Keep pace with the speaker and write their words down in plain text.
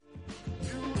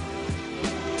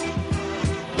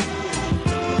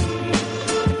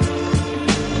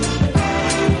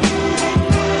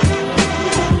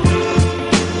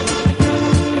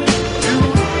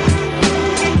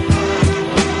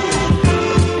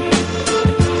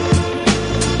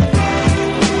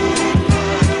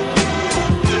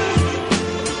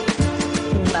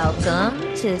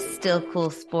Still Cool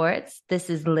Sports. This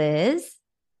is Liz.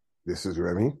 This is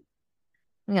Remy.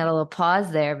 We got a little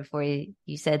pause there before you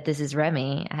said this is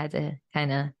Remy. I had to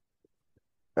kind of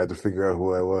I had to figure out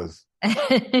who I was.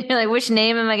 like, which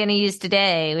name am I going to use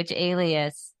today? Which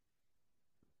alias?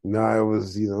 No, I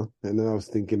was, and then I was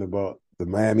thinking about the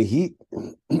Miami Heat.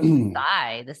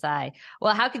 The sigh.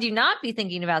 Well, how could you not be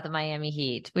thinking about the Miami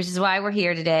Heat? Which is why we're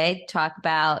here today to talk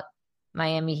about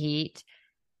Miami Heat.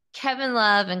 Kevin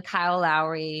Love and Kyle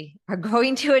Lowry are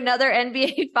going to another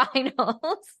NBA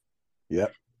Finals.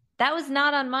 Yep. That was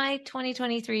not on my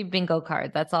 2023 bingo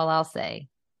card. That's all I'll say.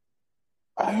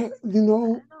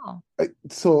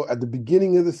 So at the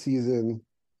beginning of the season,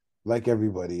 like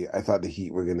everybody, I thought the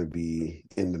Heat were going to be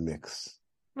in the mix.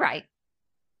 Right.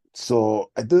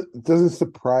 So it doesn't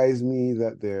surprise me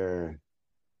that they're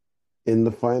in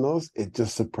the finals. It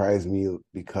just surprised me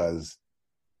because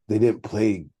they didn't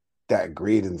play that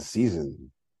great in the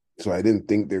season. So I didn't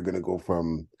think they're going to go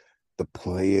from the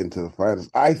play-in to the finals.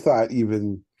 I thought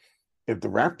even if the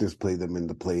Raptors played them in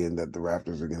the play-in that the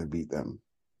Raptors are going to beat them.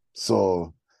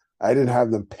 So I didn't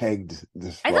have them pegged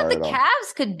this far. I thought the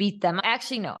Cavs could beat them.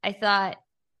 Actually, no. I thought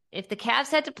if the Cavs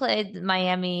had to play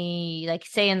Miami, like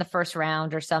say in the first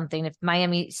round or something, if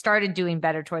Miami started doing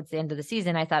better towards the end of the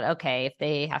season, I thought, okay, if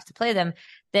they have to play them,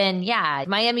 then yeah,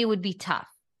 Miami would be tough.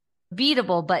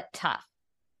 Beatable, but tough.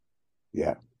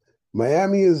 Yeah.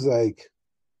 Miami is like...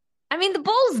 I mean, the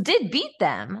Bulls did beat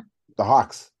them. The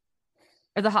Hawks.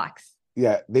 Or the Hawks.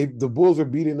 Yeah, the Bulls were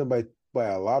beating them by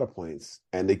a lot of points,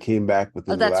 and they came back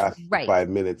within the last 5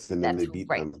 minutes, and then they beat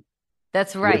them.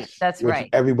 That's right. Which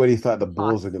everybody thought the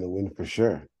Bulls are going to win for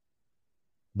sure.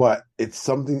 But it's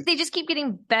something... They just keep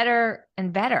getting better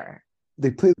and better.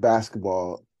 They play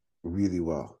basketball really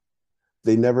well.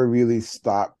 They never really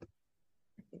stop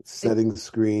setting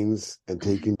screens and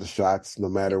taking the shots no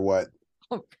matter what.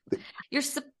 You're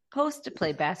supposed to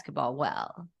play basketball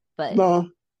well, but... No,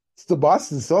 it's the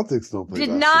Boston Celtics don't play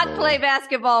basketball not play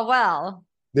basketball well.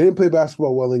 They didn't play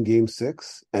basketball well in game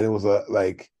 6, and it was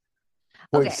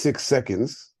 0.6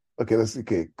 seconds.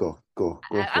 Go.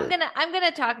 I'm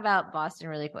gonna talk about Boston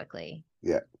really quickly.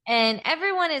 Yeah. And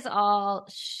everyone is all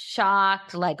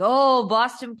shocked, like, oh,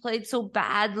 Boston played so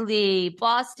badly.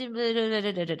 Boston. Blah, blah,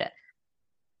 blah, blah, blah.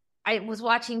 I was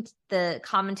watching the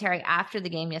commentary after the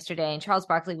game yesterday, and Charles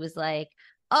Barkley was like,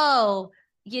 oh,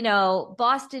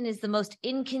 Boston is the most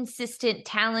inconsistent,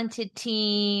 talented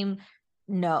team.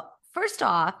 No. First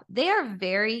off, they are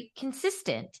very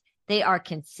consistent. They are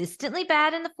consistently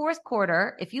bad in the fourth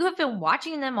quarter. If you have been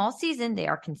watching them all season, they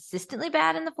are consistently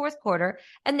bad in the fourth quarter,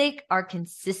 and they are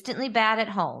consistently bad at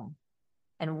home.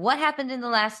 And what happened in the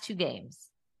last 2 games?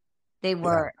 They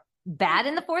were bad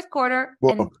in the fourth quarter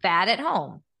and bad at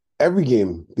home. Every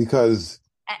game, because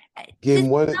game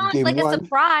one, a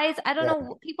surprise. I don't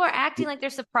know. People are acting like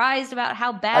they're surprised about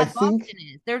how bad Boston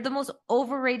is. They're the most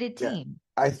overrated team.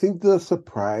 I think the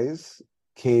surprise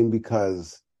came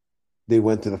because they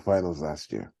went to the finals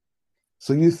last year.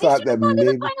 So you thought that maybe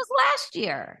the finals last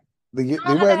year. They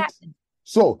went.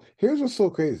 So here's what's so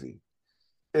crazy: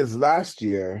 is last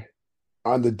year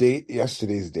on the date,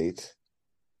 yesterday's date,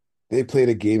 they played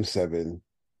a game 7.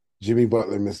 Jimmy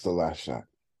Butler missed the last shot.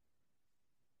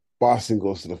 Boston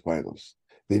goes to the finals.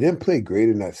 They didn't play great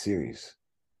in that series.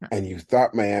 And you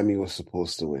thought Miami was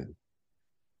supposed to win.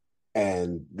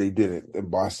 And they didn't. And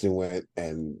Boston went,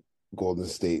 and Golden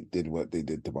State did what they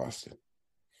did to Boston.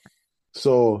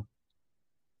 So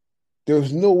there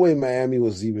was no way Miami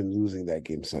was even losing that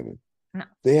game 7. No.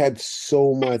 They had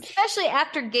so much. Especially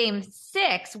after game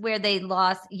 6, where they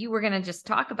lost. You were going to just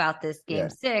talk about this game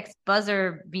 6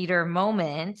 buzzer beater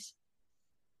moment.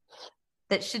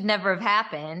 That should never have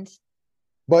happened.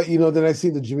 But, then I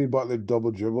seen the Jimmy Butler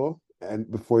double dribble and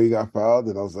before he got fouled,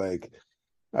 and I was like,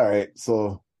 all right,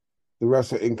 so the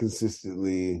refs are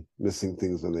inconsistently missing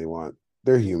things when they want.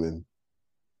 They're human.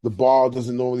 The ball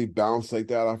doesn't normally bounce like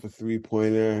that off a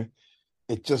three-pointer.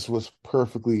 It just was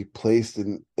perfectly placed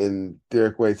in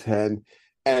Derek White's hand.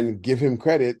 And give him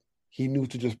credit, he knew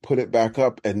to just put it back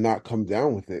up and not come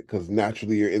down with it, because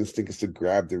naturally your instinct is to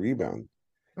grab the rebound.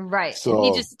 Right. So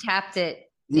he just tapped it.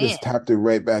 Just tapped it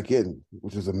right back in,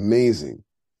 which is amazing.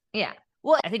 Yeah.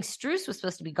 Well, I think Strus was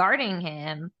supposed to be guarding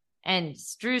him, and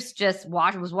Strus just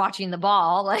was watching the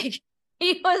ball. Like,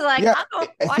 he was like, yeah, I'm going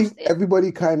to I watch think this.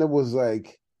 Everybody kind of was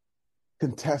like,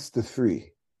 contest the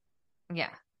 3. Yeah.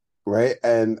 Right.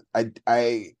 And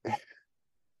I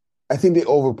think they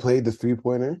overplayed the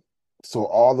 3-pointer. So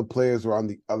all the players were on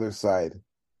the other side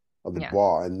of the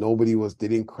ball, and they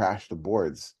didn't crash the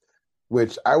boards.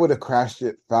 Which I would have crashed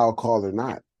it, foul call or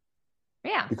not.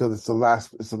 Yeah. because it's the last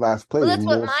play. Well, It's that's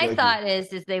what most my likely. thought is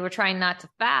they were trying not to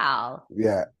foul,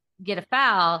 Yeah, get a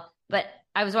foul, but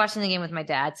I was watching the game with my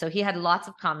dad, so he had lots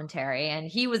of commentary and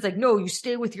he was like, "No, you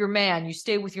stay with your man. You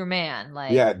stay with your man."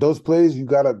 Like, yeah. Those plays you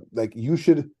gotta like. You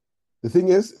should. The thing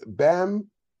is, Bam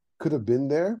could have been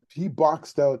there. He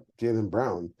boxed out Jaylen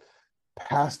Brown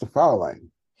past the foul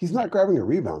line. He's yeah, not grabbing a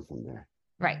rebound from there.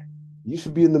 right. You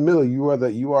should be in the middle. You are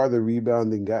the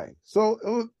rebounding guy. So it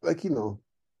was like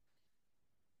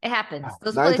It happens.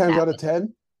 Those nine plays times out happen. of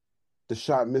 10, the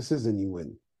shot misses and you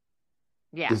win.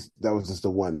 Yeah. That was just the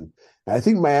one. And I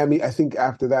think Miami. I think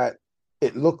after that,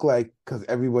 it looked like because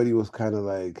everybody was kind of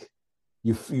like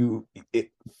you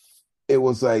it it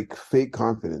was like fake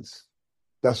confidence.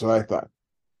 That's what I thought.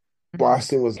 Mhm.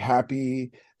 Boston was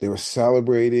happy. They were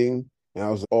celebrating, and I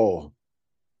was like, oh,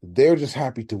 they're just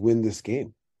happy to win this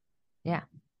game. Yeah.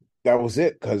 That was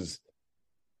it because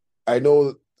I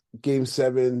know game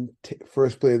seven,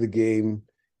 first play of the game,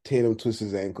 Tatum twists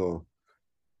his ankle.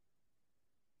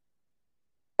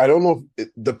 I don't know if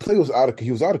the play was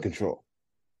he was out of control.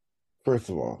 First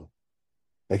of all,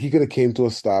 like he could have came to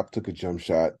a stop, took a jump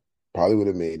shot, probably would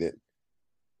have made it.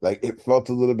 Like it felt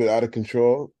a little bit out of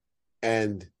control,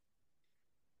 and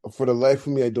for the life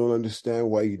of me, I don't understand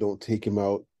why you don't take him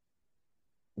out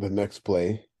the next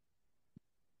play,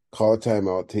 call a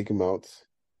timeout, take him out,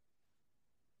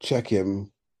 check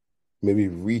him, maybe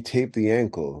retape the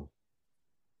ankle,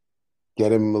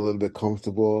 get him a little bit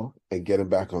comfortable, and get him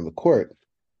back on the court.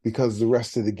 Because the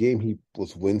rest of the game, he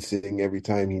was wincing every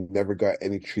time. He never got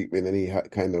any treatment, any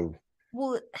kind of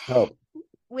Well, help.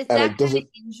 with And that it kind of doesn't,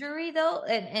 injury, though,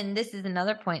 and this is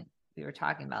another point we were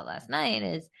talking about last night,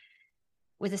 is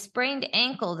with a sprained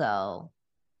ankle, though,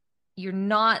 you're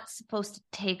not supposed to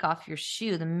take off your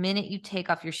shoe. The minute you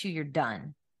take off your shoe, you're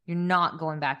done. You're not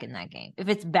going back in that game if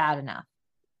it's bad enough.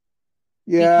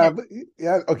 yeah, Because, but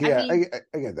yeah, okay, I yeah, mean,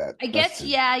 I get that. I That's guess, true.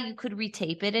 yeah, you could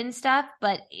retape it and stuff,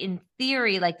 but in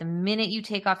theory, like the minute you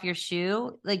take off your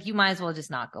shoe, like you might as well just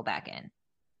not go back in.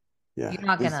 Yeah, You're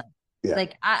not this, gonna, yeah.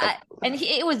 like, Uh, and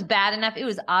it was bad enough. It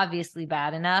was obviously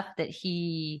bad enough that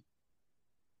he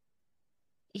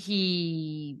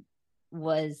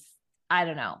was, I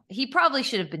don't know. He probably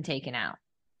should have been taken out.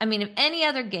 I mean, if any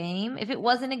other game, if it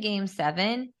wasn't a game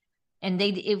seven and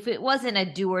if it wasn't a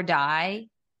do or die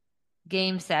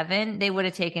game seven, they would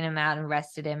have taken him out and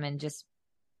rested him and just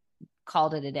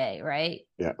called it a day, right?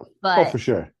 yeah. Oh, But for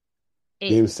sure.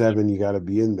 Game it, seven, you got to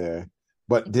be in there.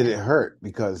 But did it hurt?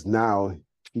 Because now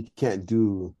he can't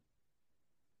do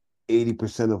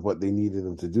 80% of what they needed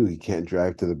him to do. He can't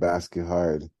drive to the basket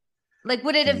hard. like,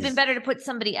 would it have been He's better to put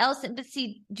somebody else in? But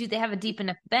see, do they have a deep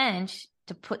enough bench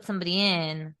to put somebody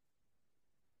in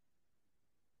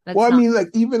well, that's I not? mean, like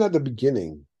even at the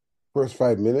beginning, first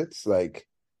 5 minutes, like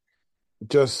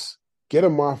just get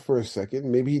him off for a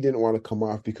second. Maybe he didn't want to come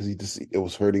off because it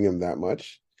was hurting him that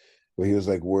much. Where he was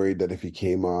like worried that if he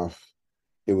came off,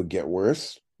 it would get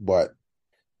worse. But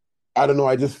I don't know.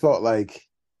 I just felt like,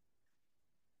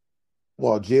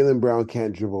 well, Jaylen Brown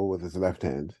can't dribble with his left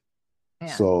hand.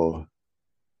 Yeah. So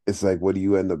it's like, what do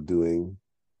you end up doing?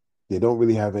 They don't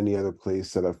really have any other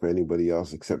plays set up for anybody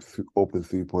else except open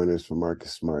 3-pointers for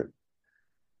Marcus Smart.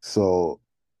 So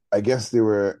I guess they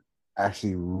were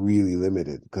actually really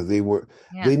limited because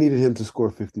Yeah. they needed him to score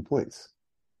 50 points.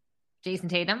 Jason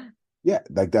Tatum. Yeah,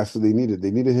 like that's what they needed. They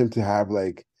needed him to have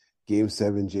like game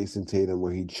seven Jason Tatum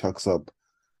where he chucks up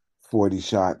 40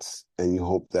 shots and you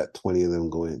hope that 20 of them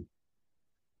go in.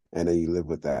 And then you live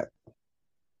with that.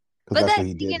 Because But that's that, what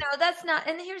he did. that's not,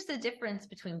 and here's the difference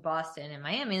between Boston and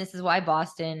Miami. This is why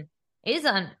Boston is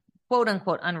quote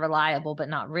unquote unreliable, but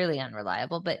not really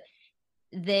unreliable. But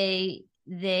they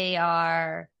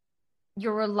are,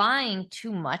 you're relying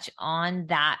too much on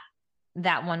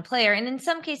that one player. And in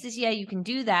some cases, yeah, you can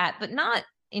do that, but not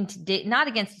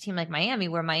against a team like Miami,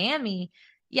 where Miami,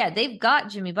 yeah, they've got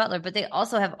Jimmy Butler, but they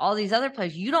also have all these other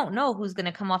players. You don't know who's going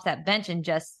to come off that bench and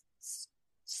just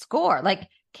score. Like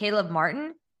Caleb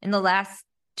Martin in the last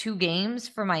two games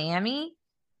for Miami,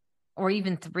 or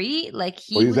even three, like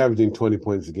Well, he he's was, averaging 20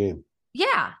 points a game.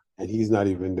 yeah, And he's not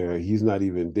even there.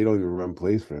 They don't even run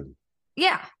plays for him.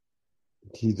 yeah,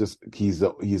 He's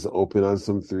open on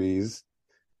some threes.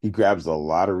 He grabs a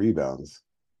lot of rebounds,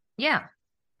 yeah.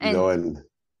 And and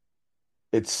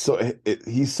it's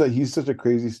he's such a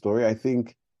crazy story. I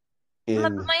think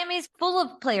Miami's full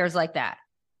of players like that.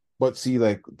 but see,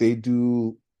 like they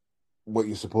do what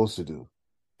you're supposed to do.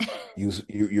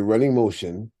 You're running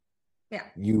motion. Yeah,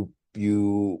 You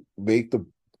make the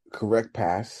correct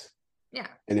pass, yeah,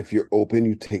 and if you're open,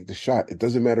 you take the shot. It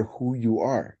doesn't matter who you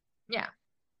are. yeah,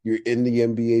 You're in the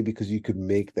NBA because you could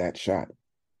make that shot.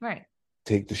 right.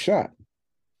 take the shot.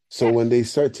 So Yeah, when they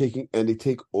start taking and they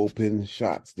take open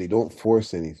shots, they don't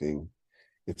force anything.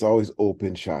 It's always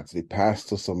open shots. They pass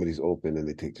till somebody's open and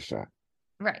they take the shot.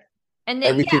 right. And they,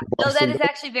 yeah, Everything no, that Boston is does,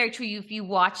 actually very true. If you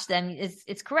watch them,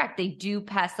 it's correct. They do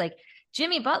pass. Like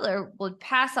Jimmy Butler would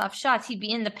pass off shots. He'd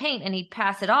be in the paint and he'd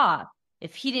pass it off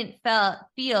if he didn't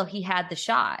feel he had the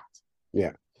shot.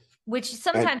 yeah. Which And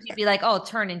sometimes you'd be like, oh,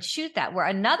 turn and shoot that. Where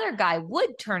another guy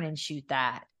would turn and shoot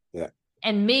that, yeah.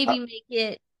 and Uh, maybe make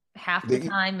it half the they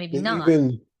time, maybe they not.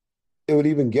 even it would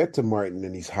even get to Martin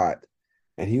and he's hot.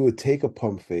 And he would take a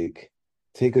pump fake,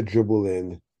 take a dribble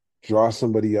in, draw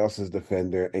somebody else's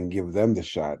defender and give them the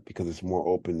shot because it's more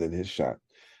open than his shot,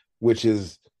 which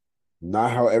is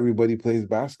not how everybody plays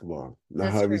basketball, not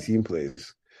That's how every true. team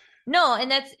plays. No,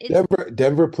 and it's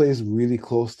Denver plays really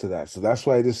close to that. So that's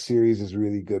why this series is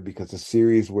really good because it's a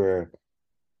series where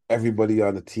everybody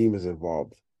on the team is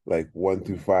involved, like 1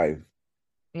 through 5.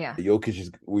 yeah.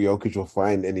 Jokic will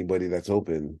find anybody that's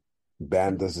open.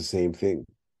 Bam does the same thing.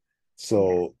 Yeah.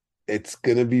 So it's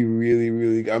gonna be really,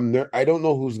 really. I don't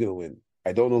know who's gonna win.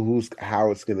 I don't know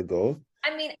how it's gonna go.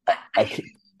 I mean, I th-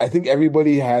 I think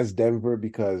everybody has Denver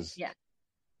because yeah,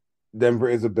 Denver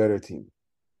is a better team.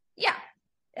 yeah.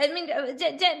 I mean,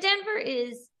 Denver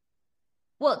is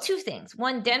well, two things.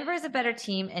 One, Denver is a better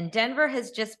team, and Denver has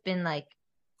just been like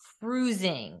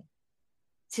cruising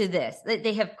to this.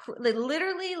 They have they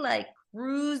literally like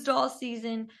cruised all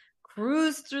season,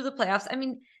 cruised through the playoffs. I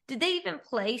mean, did they even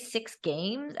play 6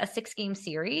 games, a 6-game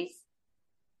series?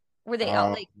 Were they out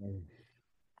Uh, like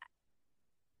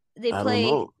they I don't played?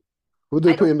 know who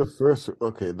they I play don't in the first.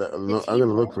 Okay, the I'm T gonna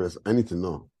look for Wolves. this. I need to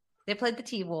know They played the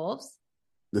T Wolves.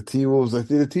 the T Wolves. I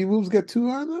think the T Wolves get 2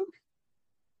 on them.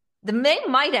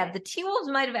 The T Wolves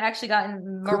might have actually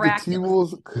gotten Could the T miraculous,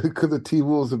 Wolves could the T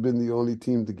Wolves have been the only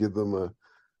team to give them a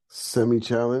semi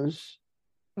challenge?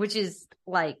 which is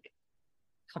like,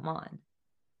 come on.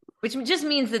 Which just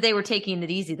means that they were taking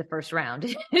it easy the first round.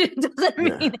 It doesn't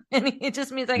Yeah. mean anything. It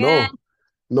just means like, No,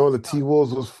 no, the oh, T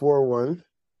Wolves was 4-1. it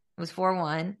was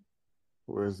 4-1.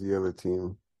 Where's the other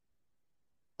team?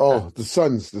 Oh, the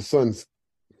Suns. The Suns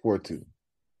 4-2.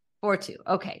 4-2.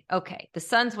 Okay, okay. The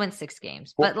Suns went 6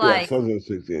 games, Oh, but yeah, like, Suns in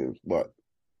 6 games. But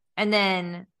and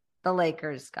then the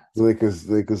Lakers got the swept.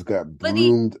 Lakers got But the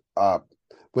broomed up.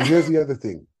 But here's the other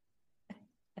thing: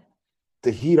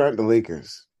 the Heat aren't the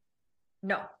Lakers,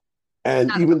 no, and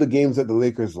not at even all. the games that the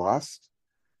Lakers lost,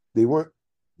 they weren't.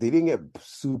 They didn't get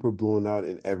super blown out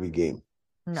in every game.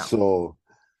 No. So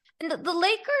And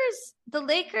the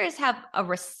Lakers have a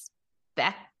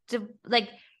respect like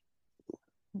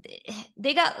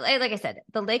they got like I said,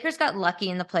 the Lakers got lucky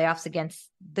in the playoffs against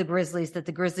the Grizzlies that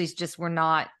the Grizzlies just were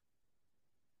not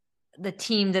the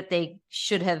team that they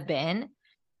should have been.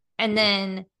 And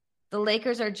then the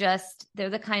Lakers are just they're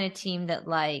the kind of team that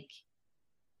like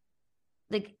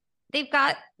they've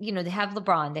got, they have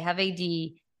LeBron, they have AD,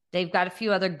 they've got a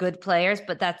few other good players,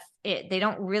 but that's it.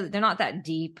 They're not that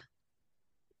deep.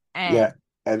 And yeah,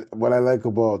 and what I like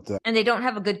about and they don't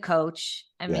have a good coach.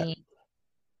 I yeah, mean,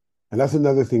 and that's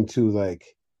another thing too. Like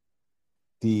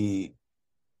the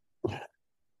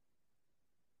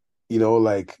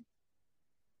like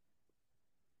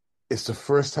it's the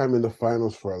first time in the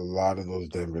finals for a lot of those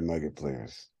Denver Nugget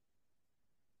players.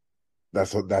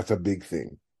 That's a big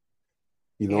thing.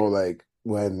 yeah, Like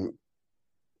when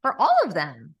for all of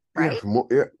them, yeah, right?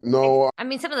 yeah, no, I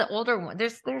mean, some of the older ones.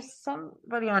 There's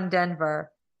somebody on Denver.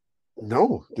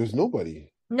 no, there's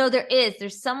nobody. No, there is.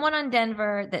 There's someone on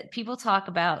Denver that people talk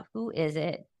about. Who is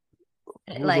it?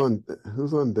 Who's Like, on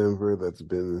who's on Denver that's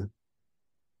been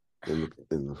in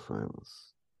the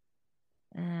finals?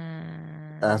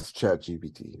 uh, Ask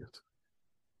ChatGPT.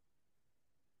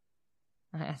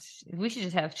 we should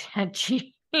just have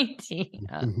ChatGPT.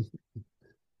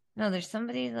 No, there's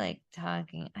somebody like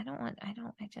talking.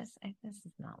 This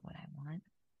is not what I want.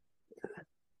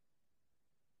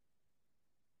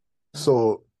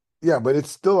 So yeah, but it's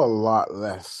still a lot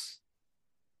less,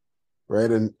 right?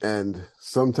 And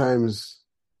sometimes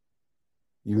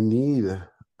you need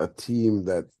a team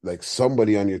that like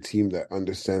somebody on your team that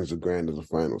understands the grind of the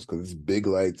finals because it's big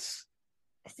lights.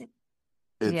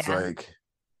 It's Yeah. like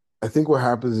I think what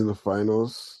happens in the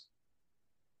finals.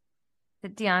 The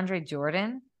DeAndre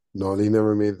Jordan? No, they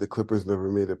never made it. The Clippers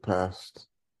never made it past.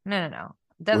 No.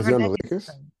 Was he Denver on the Nuggets. Lakers?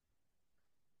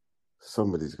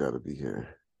 Somebody's got to be here.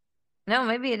 No,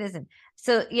 maybe it isn't.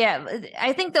 So yeah,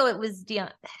 I think though it was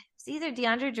it's either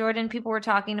DeAndre Jordan people were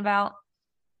talking about.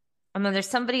 I mean, there's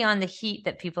somebody on the Heat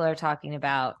that people are talking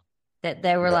about that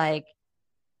they were Yeah. like,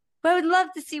 I would love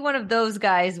to see one of those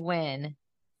guys win.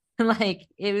 Like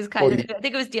it was Oh, I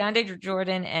think it was DeAndre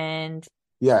Jordan and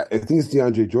Yeah, I think it's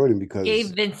DeAndre Jordan because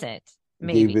Gabe Vincent, Gabe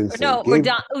maybe. Or Vincent. no,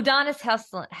 Udonis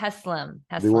They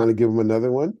Heslem. want to give him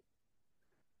another one,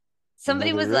 Somebody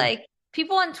another was ring. like,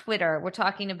 people on Twitter were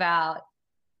talking about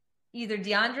either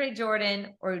DeAndre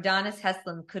Jordan or Udonis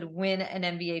Heslem could win an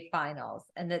NBA Finals,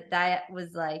 and that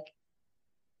was like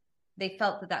they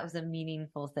felt that that was a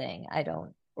meaningful thing. I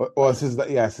don't Well, like. it's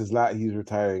his last. He's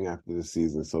retiring after the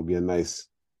season, so it'll be a nice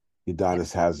Yeah,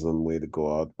 Udonis Haslam way to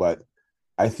go out. But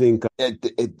I think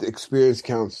experience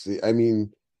counts. I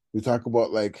mean, we talk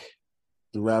about like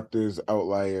the Raptors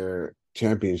outlier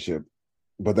championship,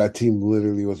 but that team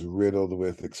literally was riddled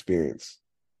with experience,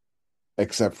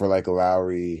 except for like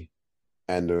Lowry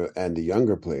and the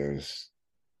younger players.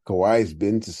 Kawhi's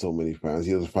been to so many finals.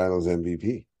 He was Finals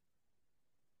MVP.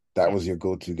 That yeah, was your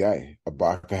go-to guy.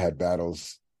 Ibaka had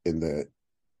battles in the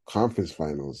conference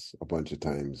finals a bunch of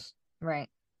times. right.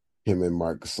 Him and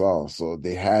Marc Gasol. So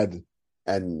they had,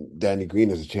 and Danny Green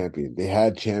is a champion. They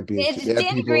had champions. They had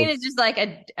Danny Green people, is just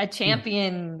like a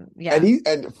champion. and Yeah, he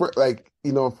for like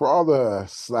for all the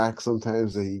slack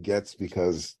sometimes that he gets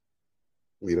because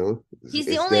he's the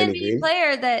it's only Danny NBA Green,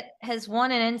 player that has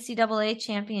won an NCAA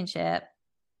championship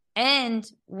and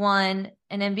won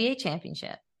an NBA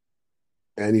championship,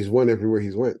 and he's won everywhere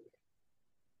he's went.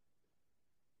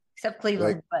 except Like,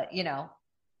 Cleveland. But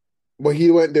well, he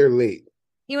went there late,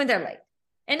 he went there late.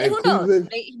 And and who knows?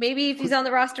 Maybe if he's on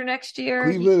the roster next year,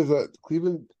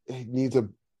 Cleveland needs a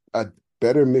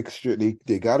better mixture.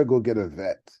 They got to go get a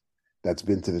vet that's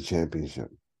been to the championship.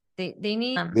 they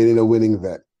need. They need a winning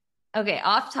vet. Okay,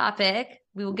 off topic.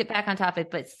 We will get back on topic,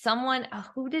 but someone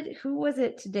who was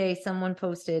it today? Someone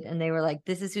posted and they were like,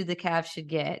 "This is who the Cavs should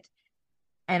get,"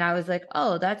 and I was like,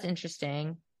 "Oh, that's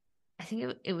interesting." I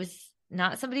think it was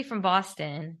not somebody from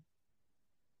Boston.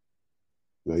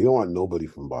 No, you don't want nobody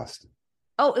from Boston.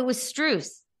 Oh, it was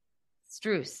Struess.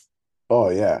 Struess. Oh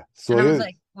yeah. So And I was here's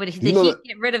like, would do you the know Heat that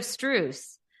get rid of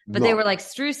Struess? But they were no. like,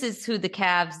 Struess is who the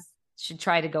Cavs should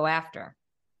try to go after.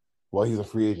 Well, he's a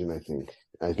free agent, I think.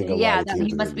 I think a lot Yeah, of that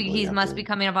teams are going to be he going after must be him.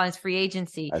 coming up on his free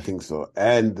agency. I think so.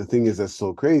 And the thing is that's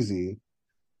so crazy.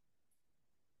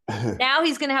 Now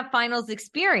he's going to have finals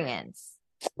experience.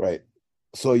 Right.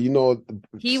 So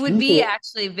He would be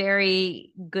actually a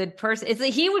very good person. It's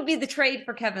like he would be the trade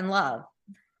for Kevin Love.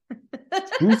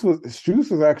 Strus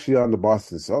was actually on the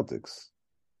Boston Celtics,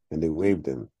 and they waived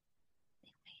him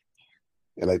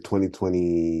in like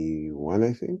 2021,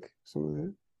 I think, something like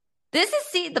that. This is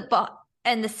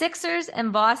and the Sixers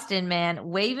and Boston, man,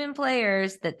 waiving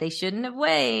players that they shouldn't have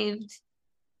waived.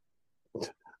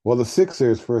 Well, the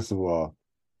Sixers, first of all,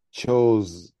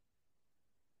 chose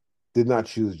did not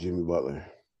choose Jimmy Butler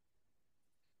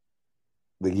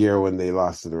the year when they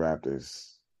lost to the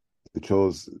Raptors. They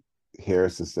chose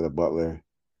Harris instead of Butler,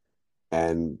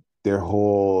 and their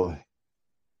whole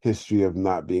history of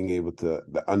not being able to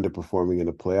the underperforming in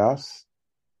the playoffs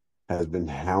has been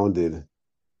hounded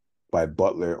by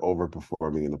Butler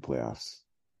overperforming in the playoffs.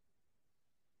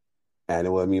 And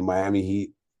Miami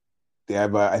Heat, they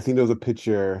have I think there was a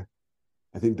picture,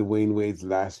 I think Dwayne Wade's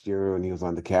last year when he was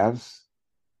on the Cavs.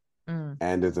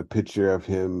 And there's a picture of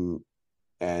him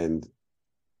and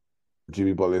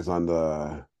Jimmy Butler's on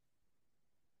the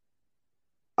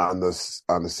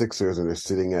Sixers, and they're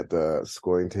sitting at the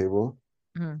scoring table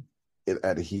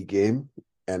at a Heat game,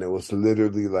 and it was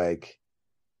literally like,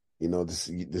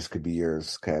 this could be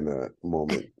yours kind of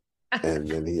moment, and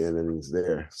then he's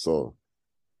there. So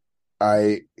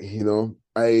I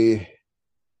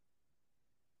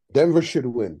Denver should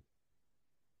win.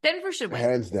 Denver should win.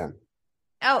 Hands down.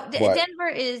 Oh, Denver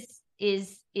is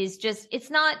just it's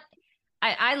not.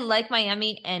 I like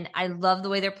Miami and I love the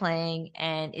way they're playing,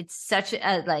 and it's such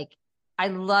a like I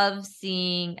love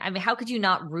seeing. I mean, how could you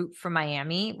not root for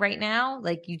Miami right now?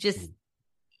 Like you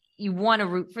want to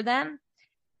root for them.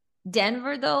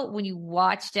 Denver, though, when you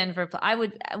watch Denver play,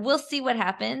 we'll see what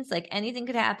happens. Like anything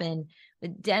could happen,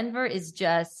 but Denver is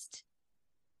just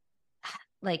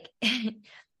like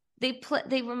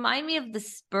they remind me of the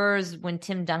Spurs when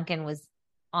Tim Duncan was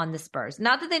on the Spurs.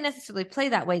 Not that they necessarily play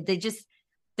that way.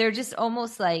 They're just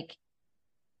almost like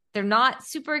they're not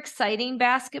super exciting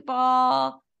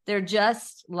basketball. They're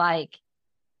just like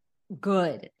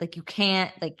good. Like you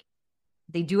can't like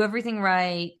they do everything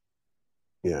right.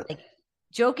 Yeah. Like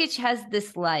Jokic has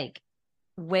this like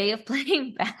way of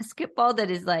playing basketball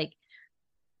that is like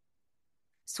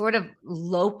sort of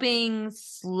loping,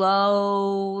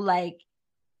 slow, like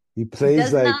he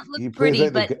plays like not look pretty,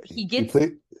 but he gets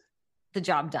the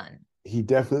job done. He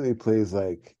definitely plays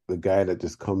like the guy that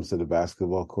just comes to the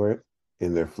basketball court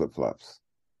in their flip-flops.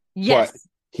 Yes. But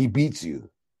he beats you.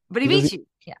 But he beats you.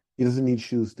 Yeah. He doesn't need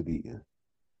shoes to beat you.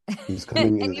 He's And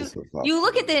coming in you as flip-flops. you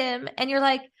look at him and you're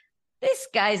like, this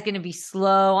guy's gonna be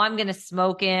slow. I'm gonna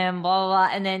smoke him, blah blah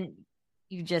blah. And then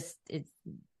it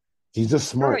He's just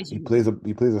smart. destroys He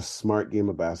you. plays a smart game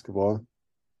of basketball,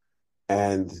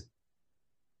 and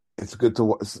it's good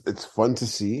to it's fun to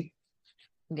see.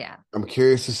 Yeah. I'm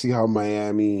curious to see how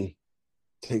Miami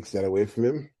takes that away from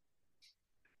him.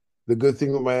 The good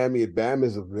thing with Miami, Bam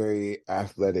is a very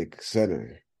athletic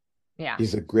center. Yeah.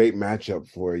 He's a great matchup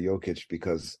for Jokic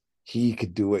because he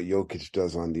could do what Jokic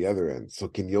does on the other end. So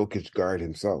can Jokic guard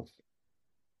himself?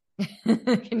 Can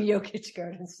Jokic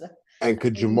guard himself? And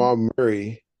could Jamal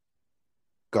Murray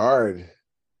guard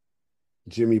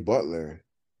Jimmy Butler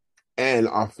and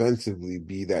offensively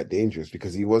be that dangerous?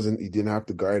 Because he didn't have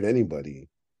to guard anybody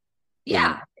in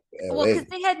Yeah. Well, LA.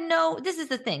 because this is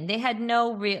the thing. They had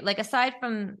no real, like, aside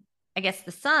from, I guess,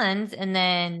 the Suns, and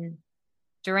then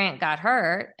Durant got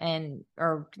hurt,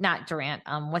 or not Durant,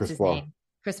 what's Chris his Paul. name?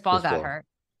 Chris Paul Chris got Paul. hurt.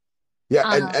 Yeah,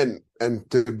 Um,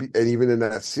 and even in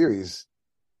that series,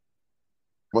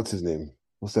 what's his name?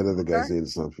 What's that other guy's Booker? name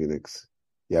that's on Phoenix?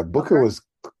 Yeah, Booker Booker? was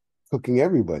cooking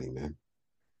everybody, man.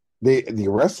 The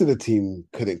rest of the team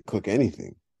couldn't cook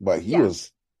anything, but Yeah.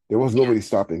 there was Yeah. nobody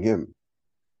stopping him.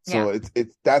 So Yeah.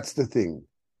 it's that's the thing.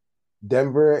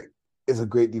 Denver is a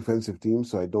great defensive team,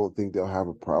 so I don't think they'll have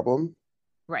a problem.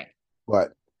 Right.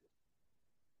 But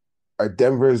are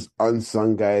Denver's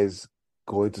unsung guys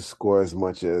going to score as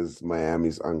much as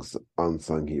Miami's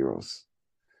unsung heroes?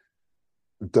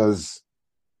 Does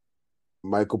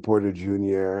Michael Porter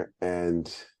Jr.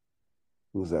 and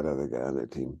who's that other guy on their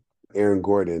team? Aaron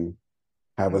Gordon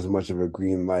have as much of a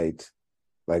green light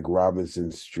like Robinson,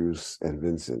 Strus, and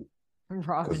Vincent? Because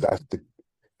Robin.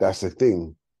 that's the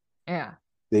thing. Yeah.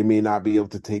 They may not be able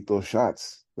to take those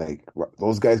shots. Like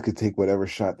those guys could take whatever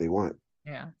shot they want.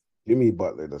 Yeah. Jimmy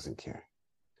Butler doesn't care,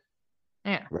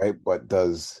 Yeah. right? But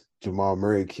does Jamal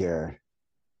Murray care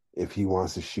if he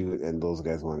wants to shoot and those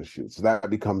guys want to shoot? So that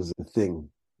becomes a thing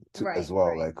as well.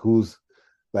 Right. Like who's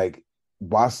like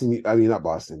Boston? I mean, not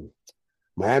Boston.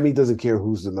 Miami doesn't care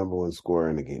who's the number one scorer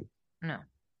in the game. No.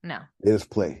 No. They just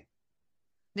play.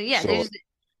 Yeah. So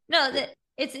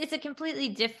It's a completely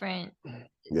different.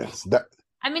 yes,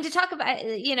 I mean, to talk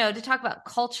about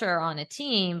culture on a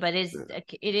team, but it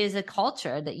is a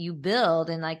culture that you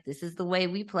build, and like, this is the way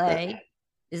we play.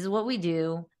 This is what we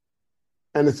do.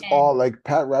 and it's all like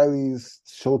Pat Riley's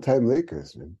Showtime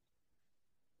Lakers, man.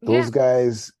 Those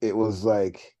guys, it was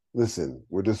like, listen,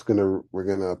 we're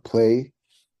gonna play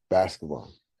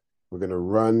basketball. We're gonna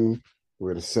run.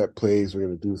 We're gonna set plays. We're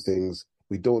gonna do things.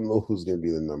 We don't know who's gonna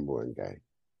be the number one guy.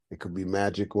 It could be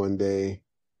Magic one day.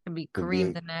 Could be Could Kareem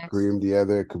be the next. Kareem the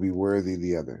other. Could be Worthy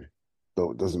the other.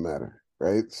 So it doesn't matter,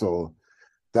 right? So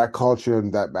that culture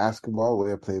and that basketball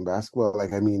way of playing basketball,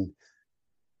 like I mean,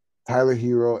 Tyler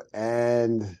Hero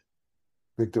and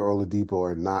Victor Oladipo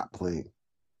are not playing.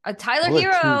 Tyler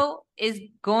Hero is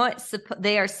going.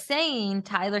 They are saying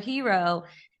Tyler Hero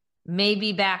may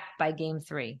be back by game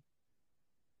 3.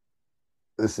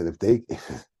 Listen, if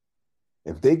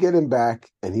they get him back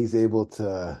and he's able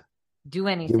to do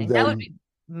anything, that would be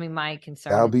my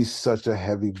concern. That'll be such a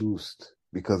heavy boost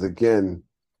because again,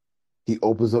 he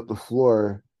opens up the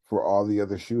floor for all the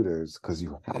other shooters because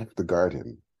you have to guard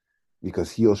him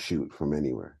because he'll shoot from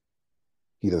anywhere.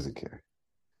 He doesn't care.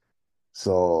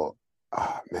 So,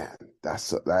 man,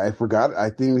 I forgot. I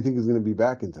didn't even think he's going to be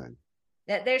back in time.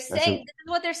 They're saying this is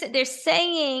what they're saying. They're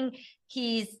saying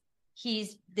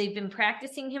they've been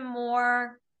practicing him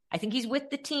more. I think he's with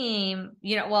the team.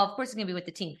 Well, of course he's going to be with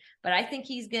the team, but I think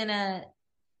he's going to.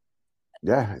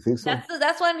 Yeah, I think so.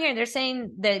 That's what I'm hearing. They're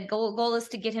saying the goal is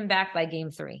to get him back by game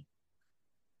 3.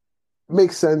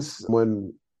 Makes sense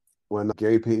when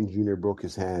Gary Payton Jr. broke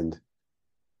his hand.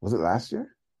 Was it last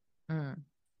year?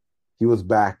 He was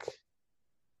back.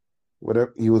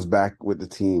 He was back with the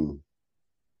team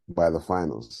by the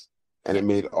finals, and it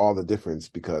made all the difference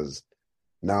because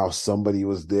now somebody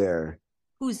was there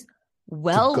who's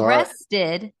well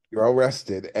rested. You're all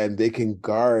rested, and they can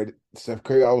guard. Steph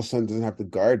Curry all of a sudden doesn't have to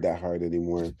guard that hard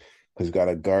anymore because he's got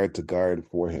a guard to guard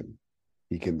for him.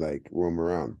 He can like roam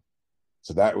around.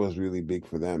 So that was really big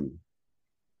for them.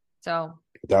 So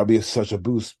that'll be such a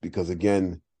boost because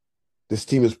again, this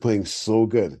team is playing so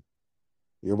good.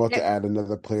 You're about to add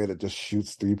another player that just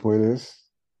shoots 3-pointers.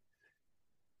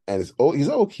 And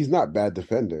he's not a bad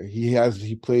defender.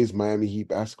 He plays Miami Heat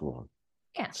basketball.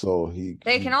 Yeah. So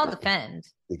they can all defend.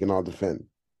 They can all defend.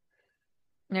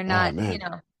 They're not,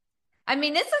 I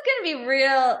mean, this is going to be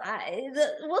real.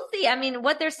 We'll see. I mean,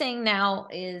 what they're saying now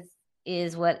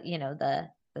is what, the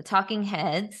talking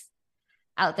heads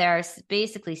out there are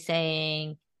basically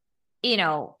saying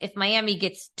if Miami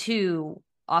gets 2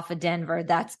 off of Denver,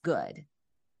 that's good.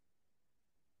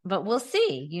 But we'll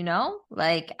see,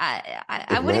 like I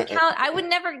If wouldn't man, count. I would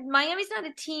never. Miami's not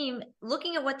a team.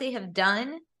 Looking at what they have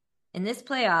done in this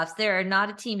playoffs, they are not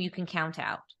a team you can count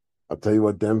out. I'll tell you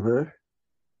what, Denver.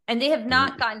 And they have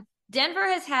not gotten. Denver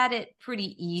has had it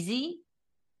pretty easy.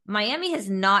 Miami has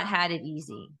not had it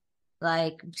easy.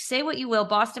 Like, say what you will,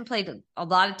 Boston played a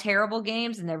lot of terrible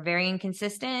games and they're very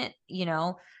inconsistent,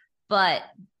 but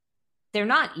they're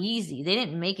not easy. They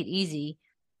didn't make it easy.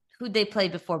 Who'd they play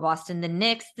before Boston? The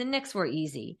Knicks. The Knicks were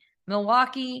easy.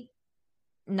 Milwaukee,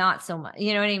 not so much.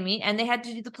 You know what I mean? And they had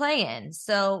to do the play-in.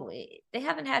 So they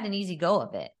haven't had an easy go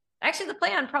of it. Actually, the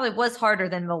play-in probably was harder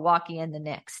than Milwaukee and the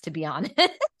Knicks, to be honest.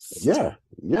 Yeah,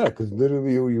 because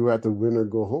literally you had to win or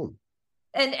go home.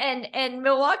 And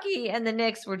Milwaukee and the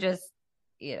Knicks were just,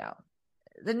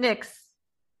 the Knicks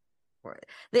were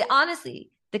they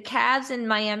honestly the Cavs and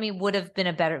Miami would have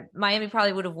been Miami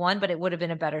probably would have won, but it would have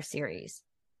been a better series.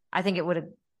 I think they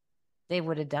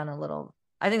would have done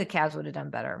I think the Cavs would have done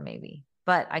better maybe,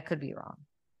 but I could be wrong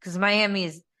because Miami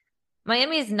is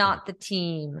not the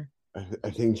team. I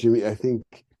think Jimmy,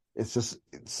 it's just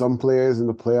some players in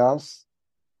the playoffs,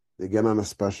 they get on a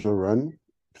special run.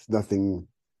 It's nothing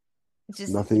could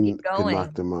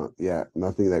knock them out. Yeah,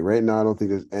 nothing. Like right now, I don't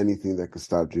think there's anything that could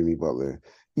stop Jimmy Butler.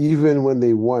 Even when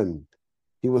they won,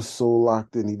 he was so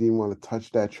locked in. He didn't want to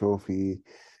touch that trophy.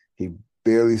 He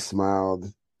barely smiled.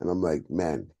 And I'm like,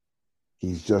 man,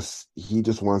 he just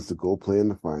wants to go play in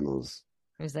the finals.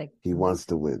 He wants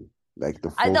to win. Like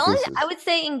the focus I would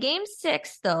say in game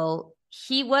 6, though,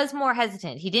 he was more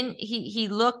hesitant. He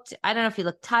looked, I don't know if he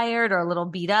looked tired or a little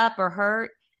beat up or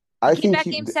hurt.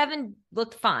 Game 7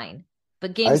 looked fine.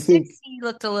 But game 6, he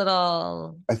looked a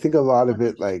little. I think a lot of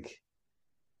it, like,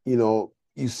 you've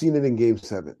seen it in game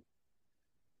 7.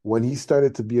 When he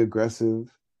started to be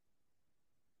aggressive,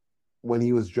 when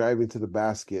he was driving to the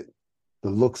basket,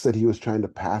 the looks that he was trying to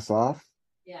pass off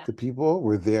to people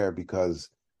were there because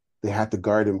they had to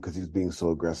guard him because he was being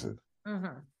so aggressive.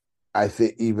 Mm-hmm. I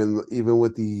think even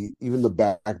with the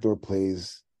backdoor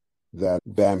plays that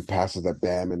passes that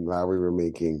Bam and Lowry were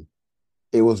making,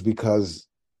 it was because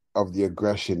of the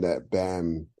aggression that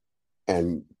Bam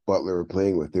and Butler were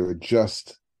playing with. They were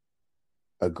just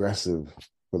aggressive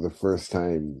for the first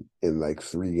time in like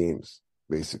 3 games,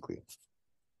 basically.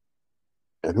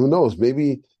 And who knows?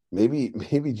 Maybe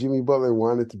Jimmy Butler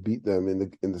wanted to beat them in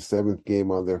the 7th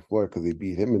game on their floor because they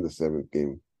beat him in the 7th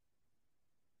game.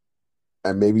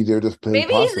 And maybe they're just playing.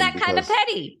 Maybe he's that kind of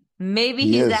petty. Maybe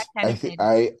he's that kind of petty.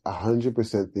 I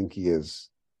 100% think he is.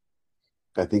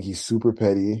 I think he's super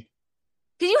petty.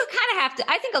 Because you kind of have to.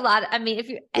 I think a lot.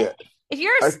 If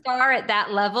you're a star at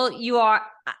that level, you're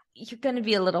going to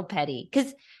be a little petty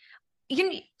because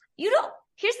you don't.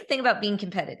 Here's the thing about being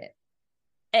competitive,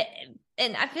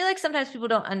 and I feel like sometimes people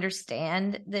don't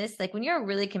understand this. Like when you're a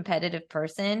really competitive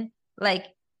person, like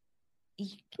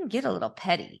you can get a little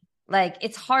petty. Like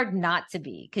it's hard not to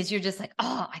be because you're just like,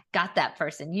 oh, I got that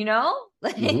person,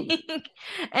 Like,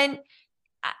 and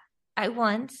I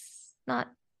once not.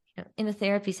 In a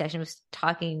therapy session, was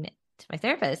talking to my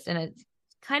therapist and I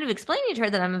kind of explaining to her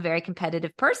that I'm a very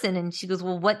competitive person. And she goes,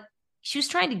 well, what she was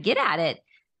trying to get at it.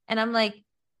 And I'm like,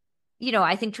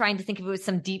 I think trying to think if it was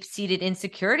some deep seated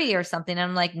insecurity or something. And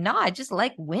I'm like, no, I just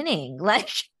like winning. Like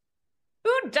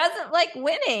who doesn't like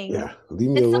winning? Yeah. Leave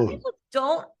me alone. Some people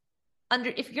don't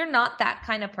if you're not that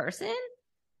kind of person,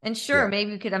 and sure,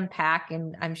 maybe we could unpack,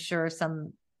 and I'm sure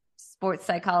some sports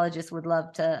psychologists would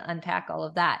love to unpack all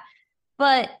of that.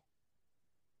 But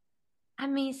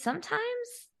sometimes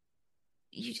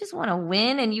you just want to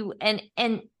win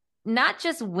and not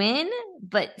just win,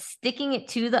 but sticking it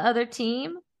to the other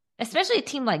team, especially a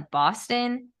team like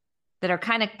Boston that are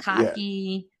kind of cocky.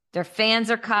 Yeah. Their fans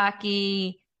are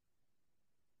cocky.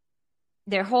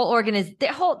 The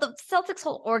Celtics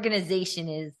whole organization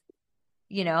is,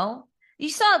 you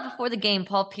saw it before the game.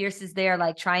 Paul Pierce is there,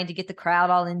 like trying to get the crowd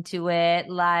all into it.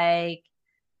 Like,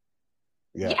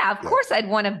 of course I'd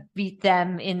want to beat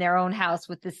them in their own house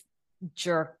with this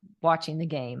jerk watching the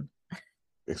game.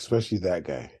 Especially that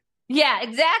guy. Yeah,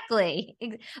 exactly.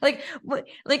 Like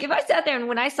if I sat there and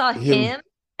when I saw him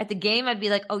at the game, I'd be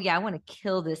like, oh yeah, I want to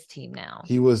kill this team now.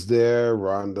 He was there.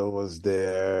 Rondo was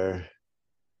there.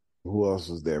 Who else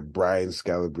was there? Brian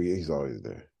Scalabrine. He's always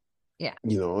there. Yeah.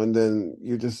 And then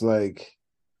you're just like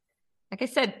I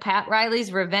said, Pat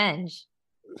Riley's revenge.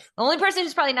 The only person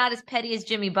who's probably not as petty as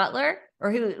Jimmy Butler,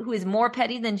 or who is more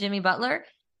petty than Jimmy Butler,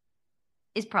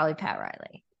 is probably Pat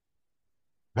Riley.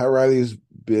 Pat Riley's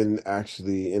been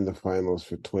actually in the finals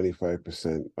for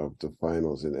 25% of the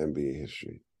finals in NBA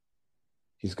history.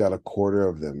 he's got a quarter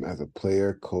of them as a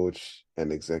player, coach,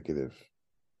 and executive.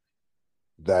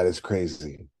 That is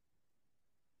crazy.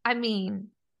 I mean,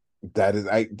 That is,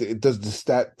 it does, the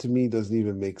stat to me doesn't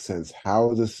even make sense.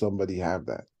 How does somebody have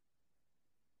that?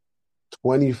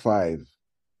 25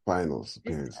 finals this is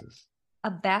appearances.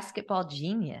 a basketball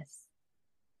genius,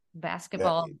 Yeah,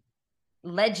 basketball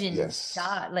legend. yes.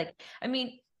 God, like, I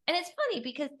mean, and it's funny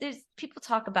because there's people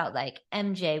talk about like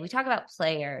MJ, we talk about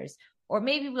players, or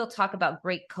maybe we'll talk about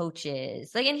great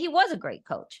coaches. Like, and he was a great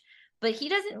coach, but he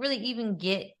doesn't really even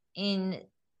get in.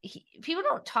 People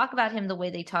don't talk about him the way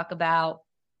they talk about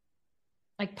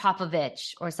like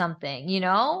Popovich or something, you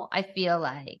know? I feel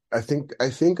like I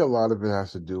think a lot of it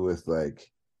has to do with like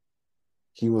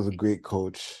he was a great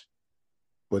coach,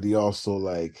 but he also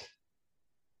like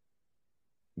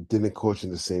didn't coach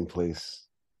in the same place,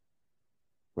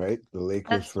 right? The Lakers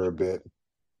that's for a bit.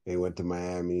 He went to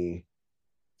Miami.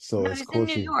 So no, his he's in New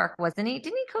coaching, York, wasn't he?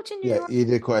 Didn't he coach in New yeah, York? he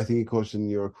did. I think he coached in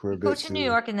New York for a He bit coached in New too.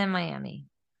 York and then Miami.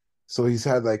 So he's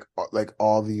had like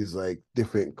all these like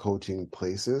different coaching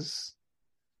places.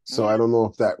 So I Yeah, don't know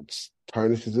if that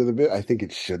tarnishes it a bit. I think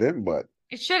it shouldn't, but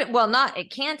it should. Well, not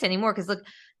it can't anymore because look,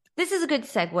 this is a good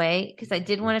segue because I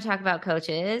did want to talk about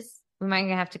coaches. We might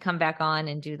have to come back on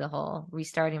and do the whole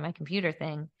restarting my computer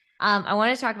thing. I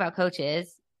want to talk about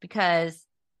coaches because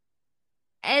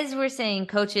as we're saying,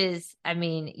 coaches, I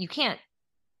mean, you can't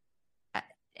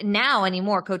now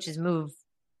anymore. Coaches move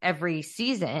every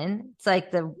season. It's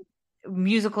like the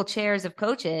musical chairs of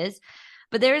coaches.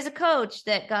 But there is a coach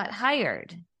that got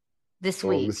hired this oh,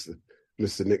 week.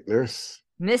 Mr. Nick Nurse,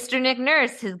 Mr. Nick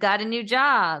Nurse has got a new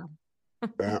job.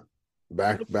 yeah,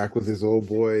 back with his old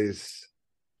boys,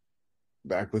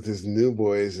 back with his new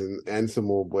boys and some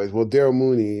old boys. Well, Daryl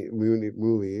Mooney,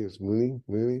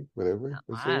 whatever his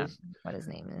I name don't is. know what his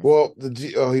name is. Well,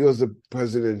 he was the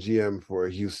president and GM for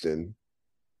Houston,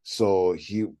 so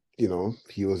he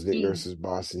was Nick He, Nurse's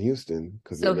boss in Houston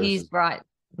because Nick so Nurse he's is brought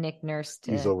Nick Nurse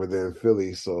he's to. over there in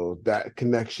Philly. So that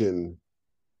connection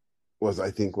was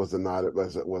a nod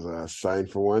was a sign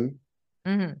for one.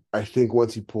 Mhm. I think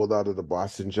once he pulled out of the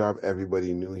Boston job,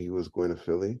 everybody knew he was going to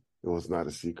Philly. It was not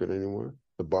a secret anymore.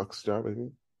 The Bucks job, I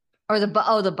think. Or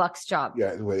the Bucks job.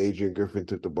 Yeah, when Adrian Griffin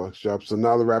took the Bucks job. So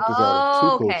now the Raptors out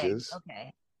of two Oh, okay, coaches.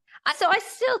 okay. So I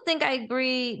still think I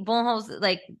agree. Bullholes,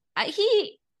 like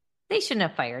they shouldn't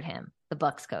have fired him, the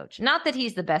Bucks coach. Not that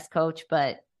he's the best coach,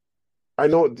 but I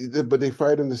know, but they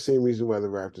fired him the same reason why the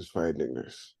Raptors fired Nick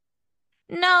Nurse.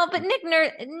 no, but Nick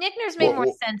Nurse made more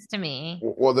Well, sense to me.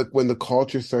 when the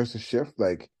culture starts to shift,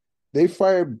 like they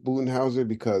fired Budenhauser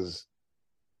because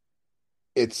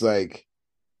it's like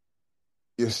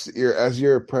you're as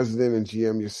you're a president and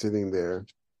GM, you're sitting there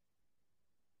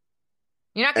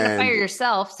You're not going to fire and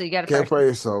yourself, so you got to can't fire fire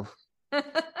yourself.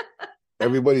 someone.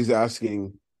 Everybody's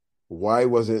asking why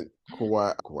wasn't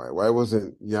why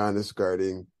wasn't Giannis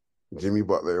guarding Jimmy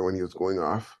Butler when he was going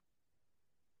off?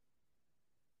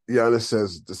 Giannis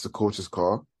says this is the coach's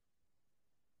call.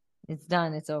 It's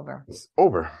done. It's over. It's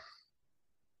over.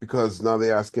 Because now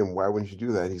they ask him, why wouldn't you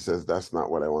do that? He says, that's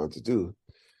not what I wanted to do.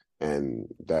 And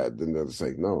then they're just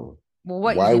like, no. Well,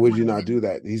 what you Why didn't would want you to not do. do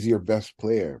that? He's your best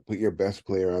player. Put your best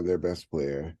player on their best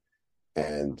player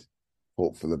and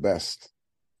hope for the best.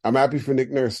 I'm happy for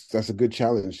Nick Nurse. That's a good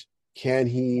challenge. Can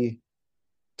he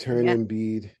turn Yeah,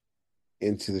 Embiid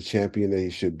into the champion that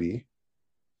he should be?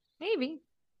 maybe,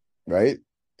 Right?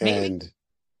 maybe. And Do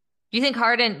you think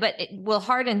Harden? But will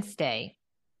Harden stay?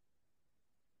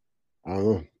 I don't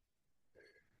know.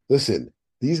 Listen,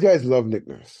 these guys love Nick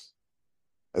Nurse.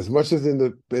 As much as in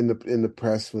the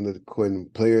press when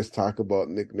players talk about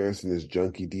Nick Nurse and his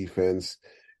junky defense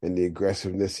and the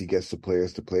aggressiveness he gets the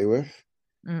players to play with,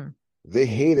 Mm. they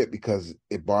hate it because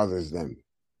it bothers them.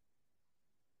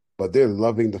 But they're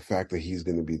loving the fact that he's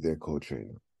going to be their coach right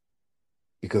now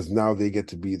because now they get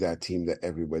to be that team that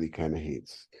everybody kind of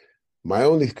hates. My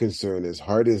only concern is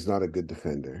Harden is not a good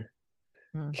defender.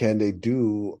 Mm. Can they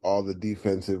do all the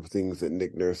defensive things that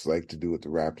Nick Nurse liked to do with the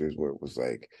Raptors, where it was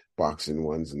like boxing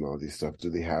ones and all these stuff?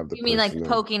 Do they have the You mean like personnel?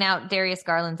 poking out Darius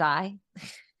Garland's eye?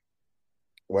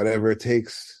 Whatever it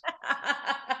takes.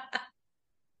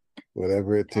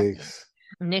 Whatever it takes.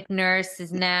 Nick Nurse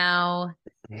is now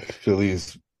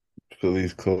Philly's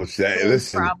coach. Hey, Philly's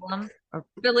listen, problem, or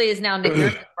Philly is now Nick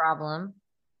Nurse's problem.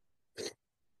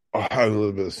 I had a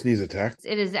little bit of sneeze attack.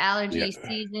 It is Yeah, allergy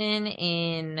season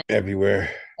in everywhere.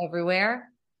 everywhere.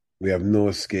 We have no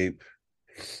escape.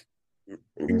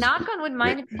 Knock on wood,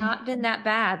 mine have not been that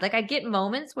bad. Like I get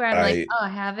moments where I'm like, I oh, I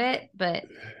have it, but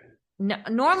no,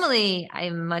 normally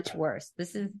I'm much worse. I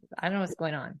don't know what's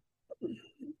going on.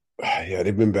 yeah,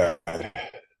 they've been bad.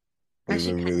 They've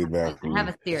Actually, been really bad for I have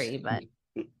me. a theory, but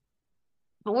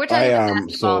we're I talking about am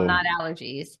basketball, so not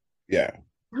allergies. yeah.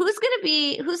 Who's gonna My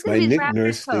be the Nick Raptors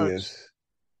Nurse thing coach? is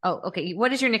Oh, okay.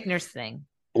 What is your Nick Nurse thing?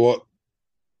 well,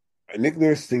 my Nick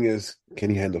Nurse thing is can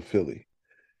he handle Philly?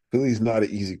 Philly's not an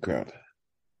easy crowd.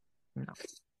 No.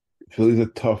 Philly's a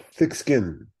tough, thick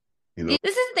skin, you know.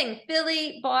 This is the thing.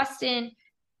 Philly, Boston,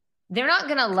 they're not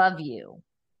gonna love you.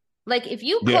 Like if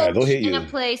you Yeah, they'll coach hit in a you.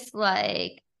 place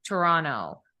like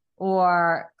Toronto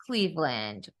or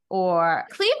Cleveland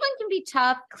can be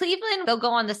tough. Cleveland, they'll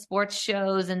go on the sports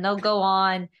shows and they'll go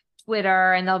on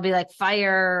Twitter and they'll be like,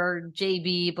 fire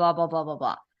JB, blah, blah, blah, blah,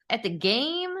 blah. At the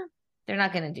game, they're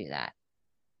not going to do that.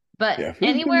 But Yeah, Philly's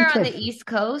gonna be anywhere on the tough. East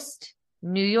Coast,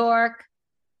 New York,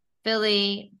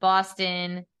 Philly,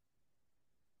 Boston,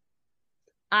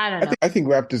 I don't know. I think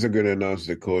Raptors are going to announce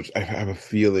their coach. I have a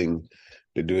feeling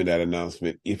they're doing that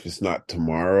announcement. If it's not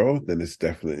tomorrow, then it's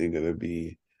definitely going to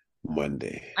be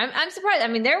Monday. I'm surprised. I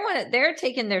mean, they're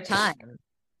taking their time.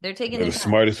 They're taking They're their the time.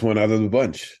 smartest one out of the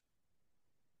bunch.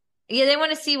 Yeah, they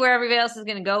want to see where everybody else is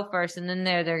going to go first, and then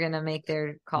they're going to make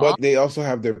their call. But they also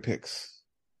have their picks.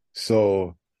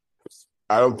 So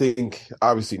I don't think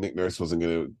obviously Nick Nurse they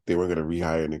weren't gonna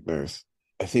rehire Nick Nurse.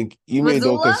 I think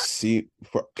Mazzulla?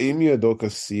 Ime Udoka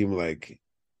seemed like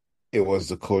it was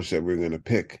the coach that we are gonna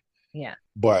pick. Yeah.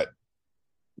 But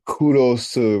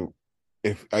kudos to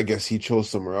if I guess he chose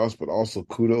somewhere else, but also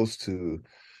kudos to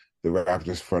the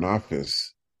Raptors front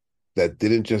office that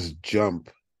didn't just jump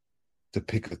to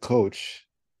pick a coach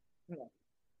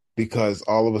because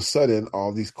all of a sudden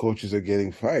all these coaches are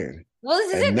getting fired. Well,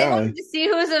 this is And it. They now wanted to see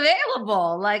who's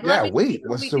available. Like, let yeah, me see wait, who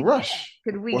what's we the could get. rush?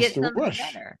 Could we What's get the something rush?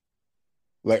 better?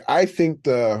 Like I think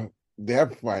they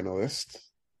have finalists,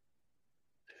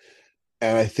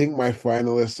 and I think my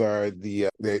finalists are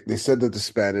they said that the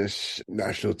Spanish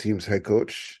national team's head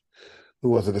coach, who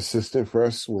was an assistant for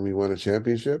us when we won a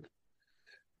championship,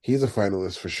 he's a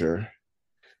finalist for sure.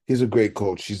 He's a great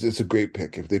coach. It's a great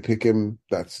pick. If they pick him,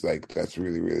 that's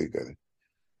really really good.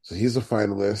 So he's a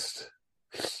finalist.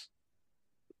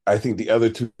 I think the other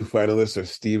two finalists are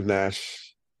Steve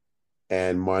Nash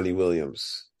and Monty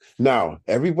Williams. Now,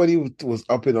 everybody was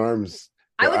up in arms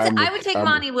that I would take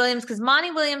Monty Williams because Monty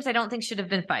Williams I don't think should have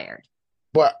been fired.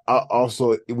 but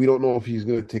also we don't know if he's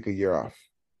going to take a year off,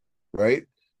 right?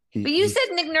 But you said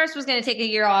Nick Nurse was going to take a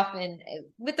year off, and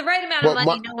with the right amount of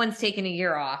money, no one's taking a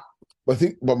year off. But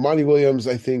Monty Williams,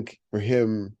 I think for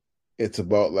him, it's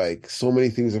about like so many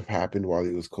things have happened while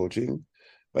he was coaching,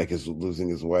 like his losing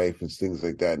his wife and things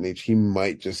like that. And he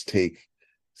might just take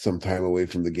some time away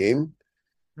from the game,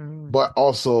 but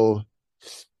also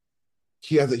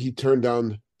he turned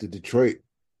down the Detroit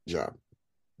job.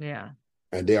 Yeah.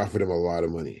 And they offered him a lot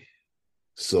of money.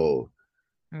 So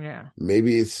yeah.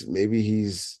 Maybe he's the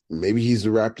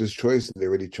Raptors' choice and they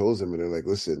already chose him and they're like,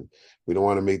 listen, we don't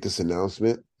want to make this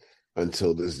announcement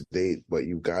until this date, but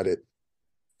you got it.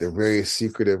 They're very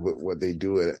secretive with what they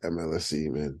do at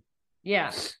MLSE, man.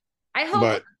 Yeah. I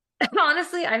hope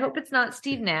honestly, I hope it's not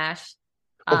Steve Nash.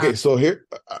 Okay, so here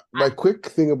my quick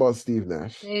thing about Steve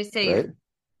Nash, right,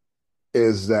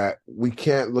 is that we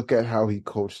can't look at how he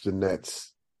coached the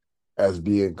Nets as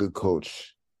being a good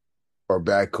coach or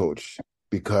bad coach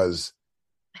because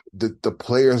the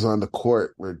players on the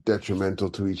court were detrimental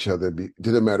to each other.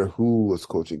 Didn't matter who was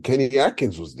coaching. Kenny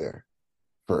Atkins was there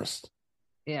first.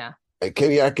 Yeah. And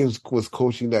Kenny Atkins was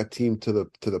coaching that team to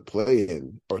the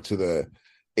play-in or to the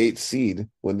 8th seed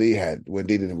when they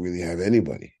didn't really have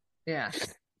anybody. Yeah.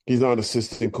 He's not an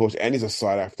assistant coach, and he's a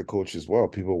sought-after coach as well.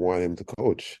 People want him to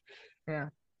coach. Yeah.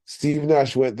 Steve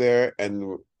Nash went there,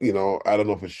 and, I don't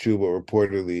know if it's true, but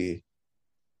reportedly,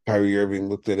 Kyrie Irving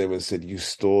looked at him and said, "You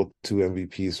stole 2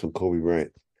 MVPs from Kobe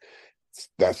Bryant."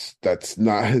 That's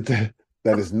not that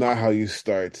is not how you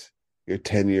start your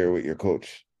tenure with your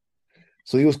coach.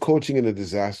 So he was coaching in a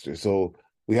disaster. So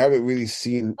we haven't really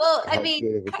seen. Well, I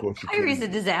mean, Kyrie's a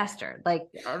disaster. Like,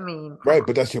 I mean, right,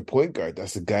 but that's your point guard.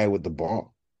 That's the guy with the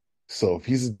ball. So if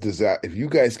he's a disaster, if you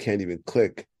guys can't even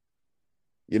click,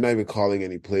 you're not even calling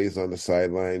any plays on the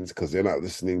sidelines because they're not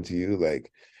listening to you.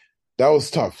 Like, that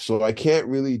was tough. So I can't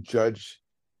really judge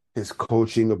his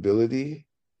coaching ability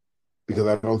because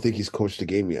I don't think he's coached the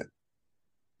game yet.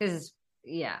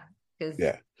 Yeah.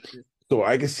 So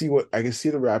I can see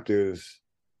the Raptors.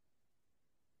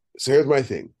 So here's my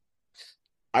thing.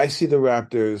 I see the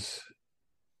Raptors,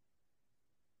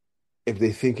 if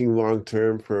they're thinking long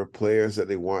term for players that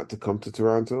they want to come to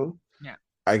Toronto,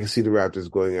 I can see the Raptors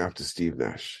going after Steve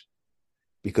Nash.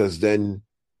 Because then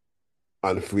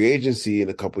on free agency in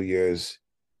a couple of years,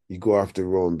 you go after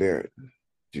Rowan Barrett.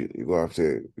 you go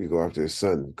after his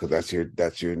son because that's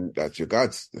your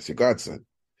godson.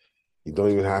 You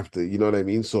don't even have to, you know what I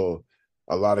mean? So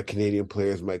a lot of Canadian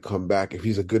players might come back if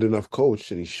he's a good enough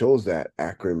coach and he shows that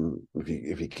Akron,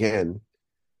 if he can,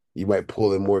 you might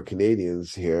pull in more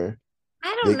Canadians here.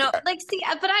 I don't know. Like, see,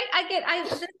 but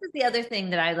this is the other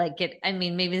thing that I like I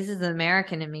mean, maybe this is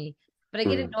American in me, but I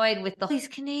get annoyed with he's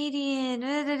Canadian.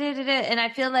 And I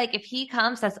feel like if he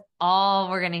comes, that's all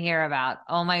we're going to hear about.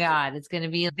 Oh my God. It's going to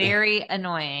be very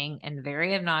annoying and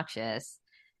very obnoxious.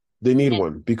 They need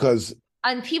one because.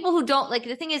 And people who don't like,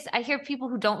 the thing is, I hear people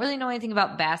who don't really know anything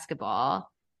about basketball.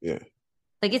 Yeah.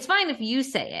 Like, it's fine if you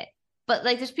say it. But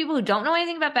like, there's people who don't know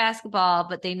anything about basketball,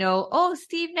 but they know, oh,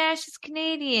 Steve Nash is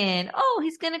Canadian. Oh,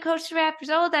 he's going to coach the Raptors.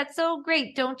 Oh, that's so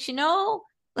great. Don't you know?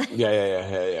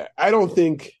 Yeah. I don't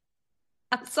think.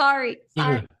 I'm sorry.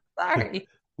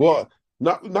 Well,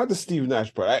 not the Steve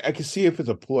Nash part. I can see if it's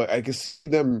a ploy. I can see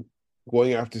them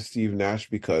going after Steve Nash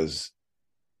because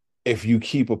if you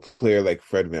keep a player like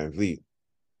Fred VanVleet,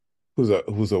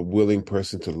 who's a willing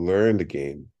person to learn the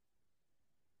game,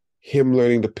 him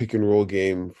learning the pick and roll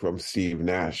game from Steve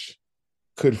Nash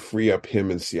could free up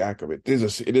him and Siakam.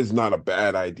 It is not a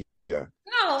bad idea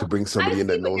to bring somebody in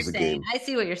that knows the game. I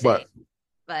see what you're saying.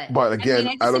 But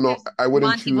again, I don't know. I wouldn't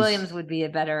Monty choose Williams would be a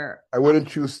better. I wouldn't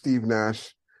choose Steve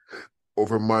Nash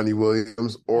over Monty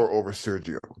Williams or over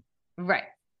Sergio. Right.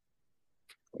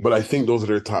 But I think those are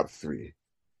their top three.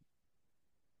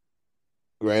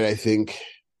 Right? I think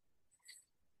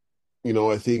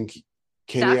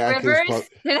Kenny Doc Atkins. Rivers?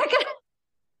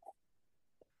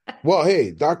 Well,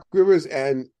 hey, Doc Rivers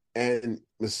and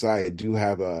Masai do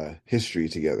have a history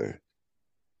together.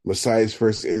 Masai's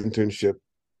first internship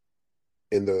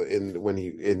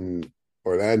in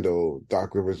Orlando,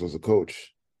 Doc Rivers was a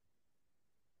coach.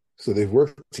 So they've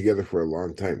worked together for a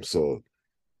long time. So,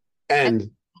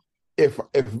 and if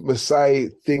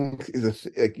Masai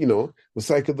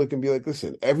Masai could look and be like,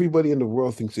 listen, everybody in the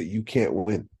world thinks that you can't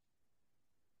win.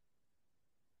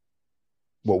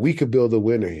 But we could build a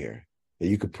winner here, and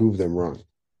you could prove them wrong.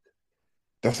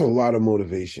 That's a lot of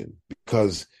motivation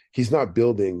because he's not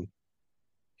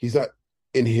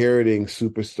inheriting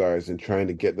superstars and trying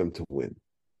to get them to win.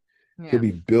 Yeah. He'll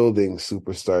be building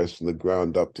superstars from the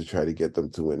ground up to try to get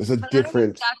them to win. It's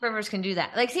different. Doc Rivers can do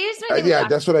that. Like, seriously,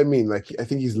 that's what I mean. Like, I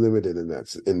think he's limited in that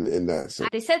sense.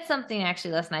 They said something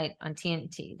actually last night on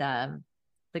TNT.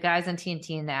 The guys on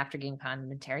TNT in the after game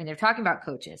commentary, and they're talking about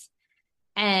coaches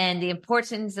and the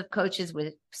importance of coaches.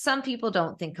 With some people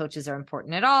don't think coaches are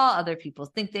important at all. Other people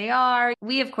think they are.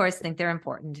 We, of course, think they're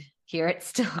important here. It's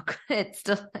still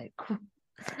like,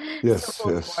 yes.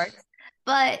 Sports.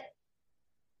 But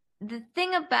the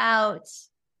thing about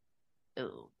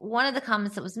one of the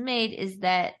comments that was made is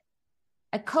that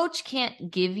a coach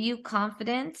can't give you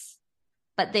confidence,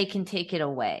 but they can take it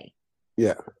away.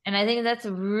 Yeah. And I think that's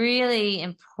a really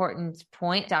important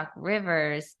point. Doc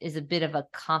Rivers is a bit of a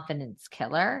confidence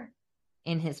killer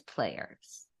in his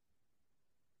players.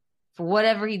 For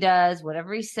whatever he does,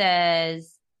 whatever he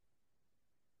says,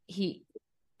 he's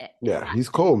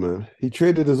cold, man. He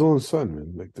traded his own son,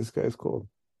 man. Like, this guy's cold.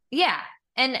 Yeah.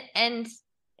 And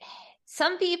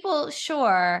some people,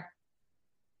 sure,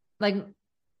 like,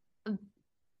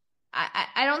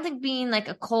 I don't think being like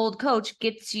a cold coach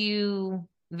gets you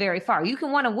very far. You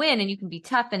can want to win and you can be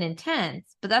tough and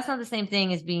intense, but that's not the same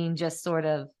thing as being just sort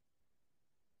of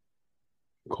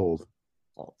cold.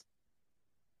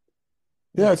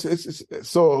 Yeah, it's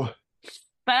so.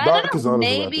 But I don't know.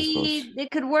 Maybe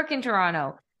it could work in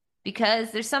Toronto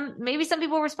because maybe some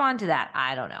people respond to that.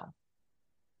 I don't know.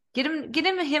 Get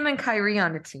him and Kyrie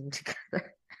on a team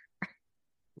together.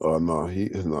 Oh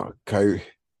no, Kyrie.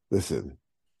 Listen,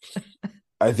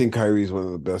 I think Kyrie's one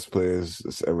of the best players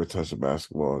that's ever touched a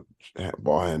basketball,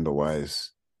 ball handle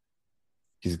wise.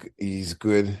 He's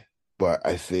good, but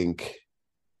I think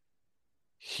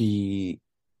I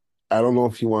don't know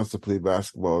if he wants to play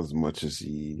basketball as much as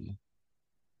he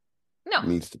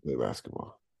needs to play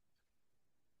basketball.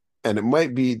 And that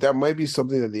might be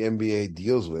something that the NBA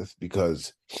deals with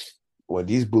because when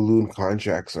these balloon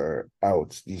contracts are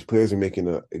out, these players are making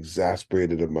an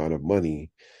exasperated amount of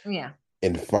money. Yeah.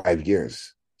 In 5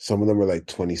 years. Some of them are like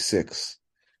 26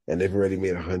 and they've already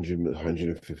made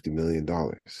 $150 million.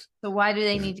 So why do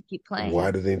they need to keep playing? Why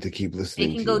do they need to keep listening?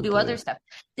 They can go do other stuff.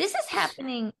 This is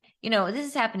happening, this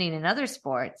is happening in other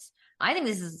sports. I think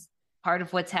this is part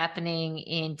of what's happening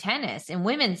in tennis, in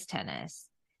women's tennis,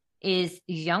 is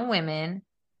young women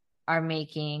are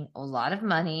making a lot of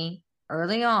money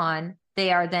early on.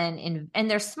 They are then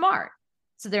and they're smart.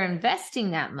 So they're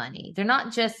investing that money. They're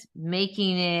not just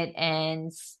making it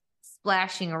and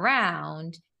splashing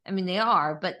around. I mean, they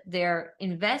are, but they're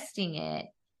investing it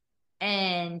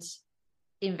and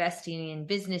investing in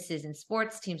businesses and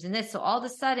sports teams and this. So all of a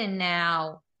sudden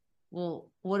now, well,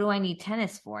 what do I need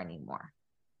tennis for anymore?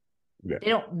 Yeah. They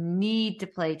don't need to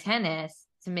play tennis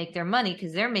to make their money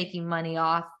because they're making money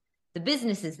off the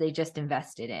businesses they just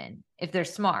invested in if they're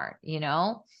smart, you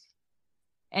know?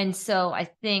 And so I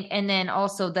think, and then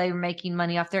also they're making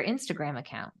money off their Instagram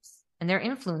accounts and their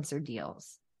influencer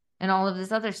deals and all of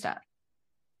this other stuff.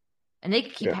 And they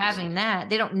could keep having that.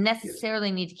 They don't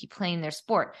necessarily need to keep playing their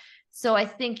sport. So I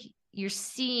think you're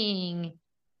seeing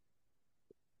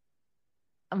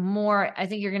I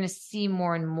think you're going to see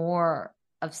more and more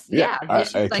of, issues I like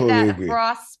totally that agree.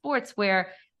 Across sports where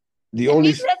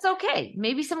maybe that's okay.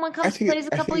 Maybe someone comes, plays a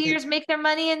couple of years, make their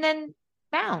money, and then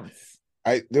bounce.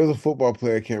 There was a football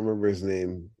player, I can't remember his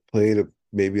name, played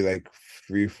maybe like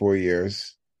 3-4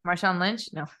 years. Marshawn Lynch?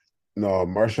 No,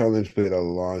 Marshawn Lynch played a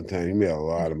long time. He made a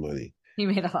lot of money. He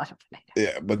made a lot of money.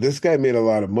 Yeah, but this guy made a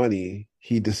lot of money.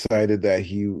 He decided that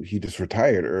he just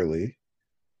retired early.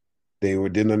 They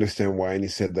didn't understand why, and he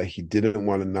said that he didn't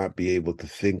want to not be able to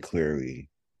think clearly,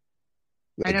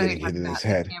 like getting hit in his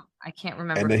head. I can't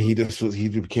remember. And then he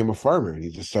became a farmer. He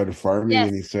just started farming,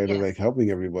 and he started like helping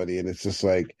everybody. And it's just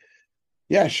like,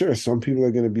 yeah, sure, some people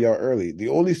are going to be out early. The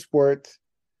only sport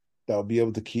that'll be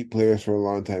able to keep players for a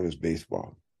long time is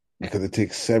baseball, because it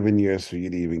takes 7 years for you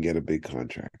to even get a big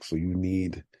contract. So you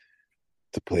need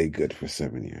to play good for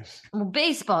 7 years. Well,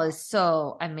 baseball is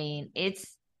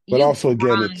it's. But also,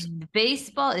 again,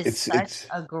 baseball is such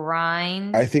a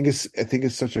grind. I think it's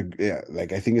such a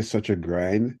I think it's such a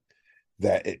grind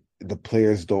that the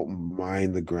players don't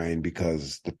mind the grind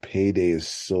because the payday is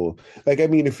so, like, I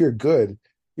mean, if you're good,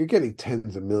 you're getting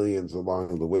tens of millions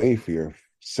along the way for your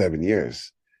 7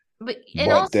 years. But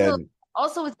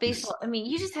also with baseball, I mean,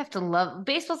 you just have to love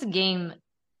baseball's a game.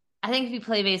 I think if you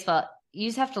play baseball, you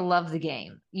just have to love the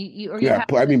game.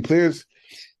 I mean,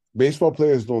 baseball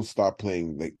players don't stop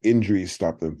playing. Like, injuries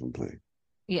stop them from playing.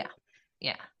 Yeah.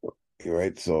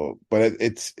 Right. So, but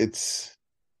it's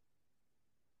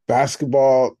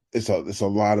basketball. It's a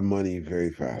lot of money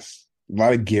very fast. A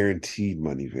lot of guaranteed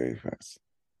money very fast.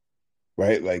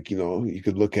 Right. Like, you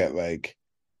could look at like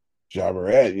Ja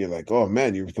Morant, and you're like, oh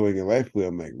man, you're throwing your life away.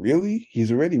 I'm like, really?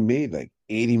 He's already made like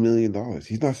 $80 million.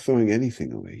 He's not throwing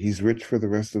anything away. He's rich for the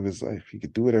rest of his life. He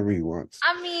could do whatever he wants.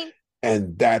 I mean,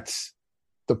 and that's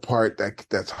the part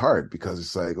that's hard, because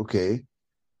it's like, okay,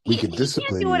 we could discipline.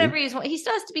 He can't do whatever he wants. He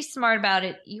still has to be smart about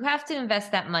it. You have to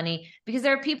invest that money because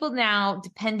there are people now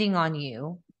depending on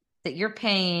you that you're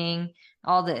paying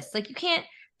all this. Like, you can't.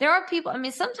 There are people. I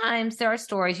mean, sometimes there are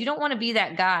stories. You don't want to be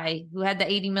that guy who had the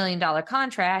 $80 million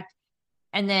contract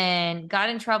and then got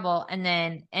in trouble and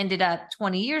then ended up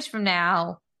 20 years from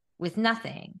now with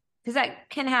nothing, because that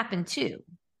can happen too.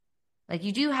 Like,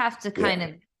 you do have to kind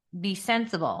of be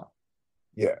sensible.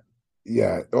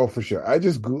 Yeah. Oh, for sure. I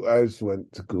just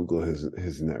went to Google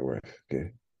his net worth.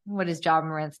 Okay. What is Ja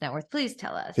Morant's net worth? Please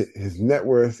tell us. His net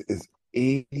worth is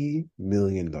 $80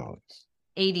 million.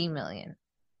 80 million.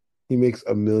 He makes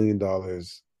 $1 million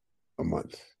a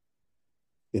month.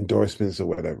 Endorsements or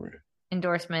whatever.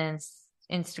 Endorsements,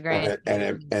 Instagram,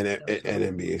 and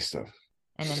NBA stuff.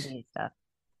 And NBA stuff.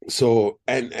 So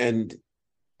and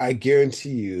I guarantee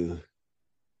you,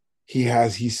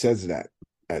 he says that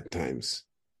at times.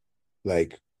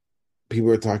 Like, people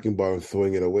are talking about him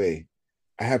throwing it away.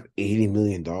 I have $80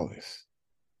 million.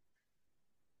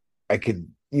 I could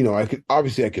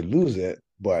obviously I could lose it,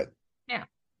 but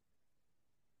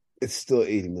it's still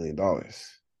 $80 million.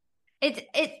 It's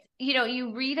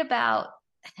you read about,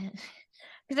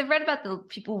 because I've read about the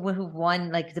people who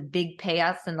won like the big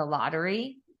payouts in the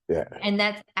lottery. Yeah. And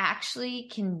that's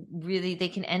actually they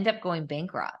can end up going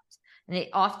bankrupt. And they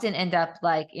often end up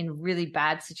like in really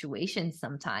bad situations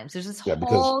sometimes. There's this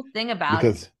whole thing about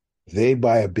because they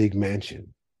buy a big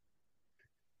mansion.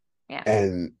 Yeah.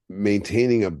 And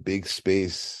maintaining a big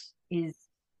space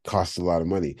costs a lot of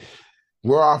money.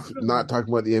 We're off not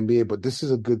talking about the NBA, but this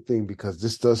is a good thing because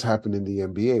this does happen in the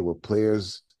NBA where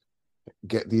players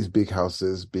get these big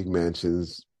houses, big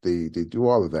mansions. They do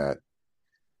all of that.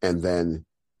 And then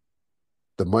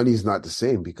the money's not the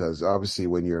same, because obviously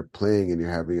when you're playing and you're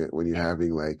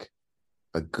having like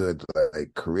a good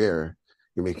like career,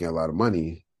 you're making a lot of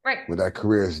money. Right. When that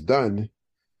career is done,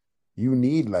 you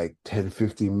need like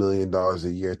 $10-15 million a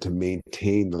year to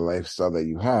maintain the lifestyle that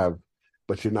you have,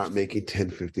 but you're not making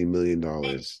 $10-15 million.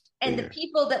 And the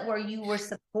people you were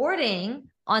supporting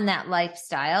on that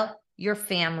lifestyle, your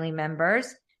family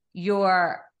members,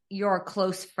 your your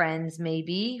close friends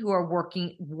maybe who are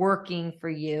working for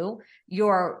you,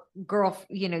 your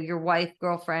your wife,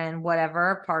 girlfriend,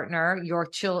 whatever, partner, your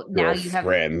now you have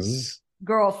Girlfriends.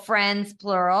 girlfriends,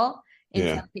 plural. In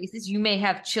Yeah. some cases, you may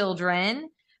have children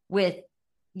with,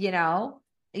 your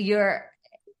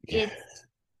Yeah.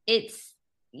 it's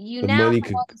you The now have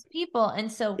money all could. these people.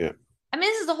 And so, Yeah. I mean,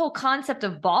 this is the whole concept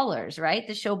of Ballers, right?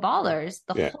 The show Ballers.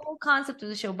 The Yeah. whole concept of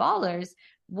the show Ballers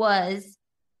was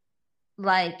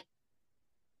like,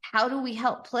 how do we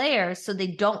help players so they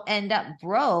don't end up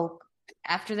broke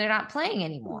after they're not playing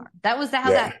anymore? That was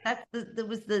how Yeah. that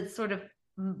was the sort of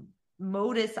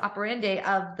modus operandi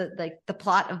of the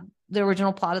plot of the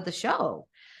original plot of the show.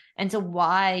 And so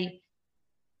why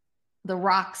The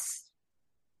Rock's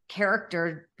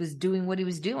character was doing what he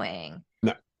was doing.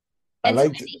 No, I And so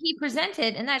liked. he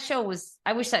presented, and that show was,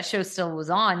 I wish that show still was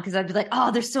on, because I'd be like,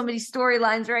 oh, there's so many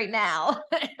storylines right now.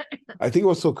 I think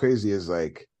what's so crazy is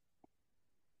like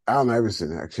Allen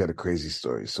Iverson actually had a crazy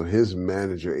story. So his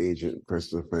manager, agent,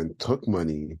 personal friend took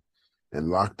money and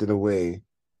locked it away,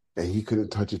 and he couldn't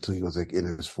touch it till he was like in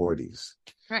his 40s.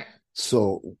 Right.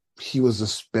 So he was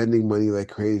just spending money like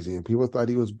crazy, and people thought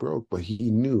he was broke, but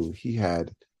he knew he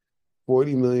had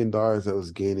 $40 million that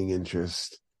was gaining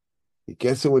interest. He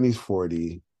gets it when he's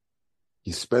 40.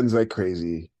 He spends like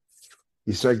crazy.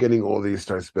 You start getting older, you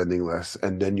start spending less,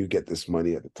 and then you get this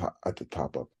money at the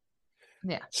top up.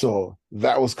 Yeah. So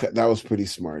that was pretty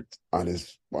smart on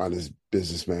his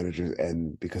business manager's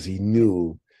end, because he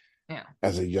knew,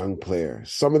 as a young player,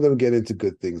 some of them get into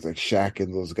good things like Shaq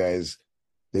and those guys.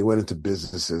 They went into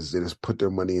businesses. They just put their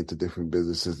money into different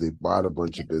businesses. They bought a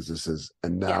bunch of businesses,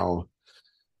 and now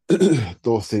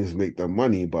those things make them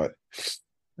money. But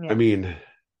I mean,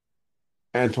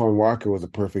 Antoine Walker was a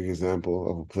perfect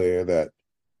example of a player that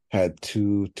had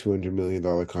two $200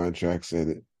 million contracts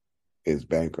and is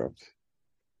bankrupt.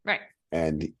 Right.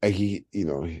 And he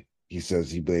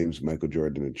says he blames Michael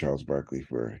Jordan and Charles Barkley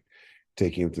for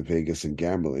taking him to Vegas and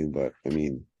gambling. But I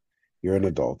mean, you're an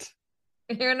adult.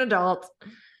 You're an adult.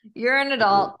 You're an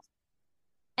adult.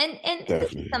 And this is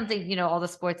Definitely. something, all the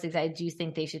sports leagues, I do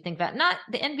think they should think about. Not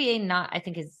the NBA, I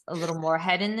think is a little more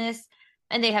ahead in this,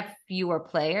 and they have fewer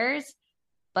players.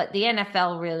 But the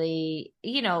NFL really,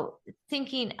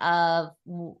 thinking of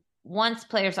once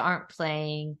players aren't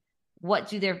playing, what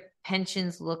do their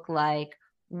pensions look like?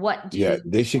 What does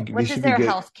their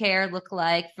health care look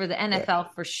like? For the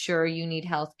NFL, for sure, you need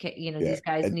health care. These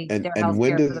guys need their health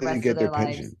when care do for the they rest get of their their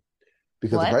pension? lives.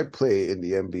 Because if I play in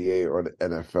the NBA or the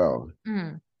NFL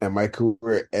and my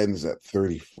career ends at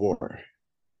 34,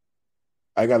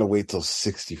 I gotta wait till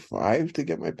 65 to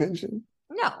get my pension?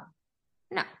 No.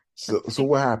 So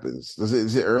what happens?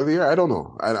 Is it earlier? I don't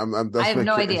know. I have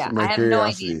no idea. My I have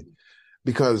curiosity. no idea.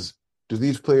 Because do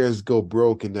these players go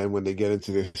broke, and then when they get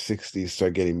into their 60s,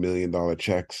 start getting $1 million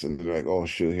checks, and they're like, "Oh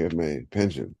shoot, here's my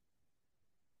pension."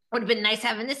 Would have been nice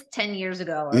having this 10 years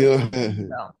ago. Or Yeah. years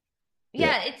ago.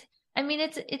 Yeah. It's. I mean,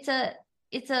 it's a.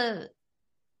 It's an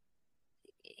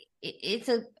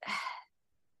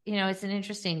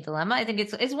interesting dilemma. I think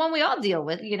it's one we all deal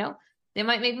with. They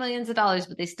might make millions of dollars,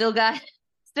 but they still got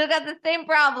the same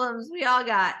problems we all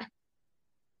got.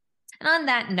 And on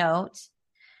that note,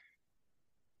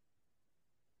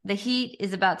 the Heat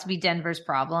is about to be Denver's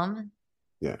problem.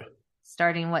 Yeah.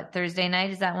 Starting Thursday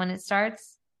night? Is that when it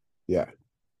starts? Yeah.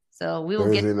 So we will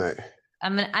Thursday night.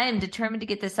 I am determined to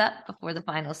get this up before the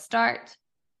finals start.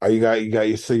 So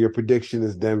your prediction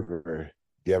is Denver.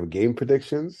 Do you have game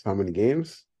predictions? How many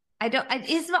games? I don't. I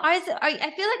feel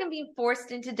like I'm being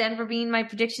forced into Denver being my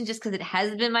prediction just because it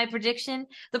has been my prediction.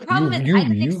 The problem is I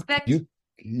didn't expect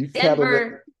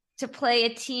Denver to play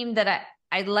a team that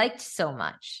I liked so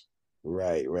much.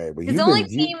 Right. But the only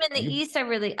team in the East I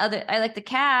like the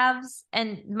Cavs,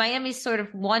 and Miami sort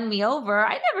of won me over.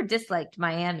 I never disliked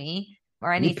Miami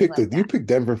or anything like that. You picked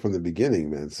Denver from the beginning,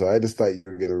 man. So I just thought you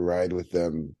were going to ride with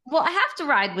them. Well, I have to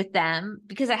ride with them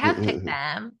because I have picked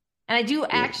them, and I do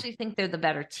actually think they're the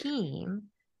better team.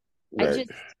 Right.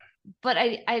 But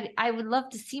I would love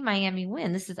to see Miami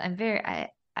win. I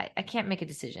can't make a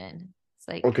decision. It's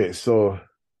like, okay, so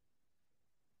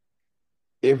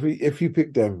if you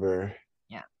pick Denver,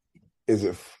 is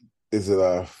it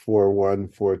a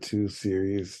 4-1, 4-2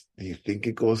 series? Do you think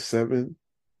it goes 7?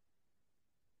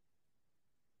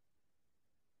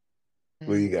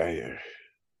 What do you got here?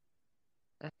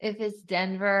 If it's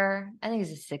Denver, I think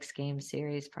it's a 6-game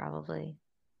series, probably.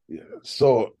 Yeah.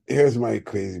 So here's my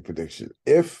crazy prediction.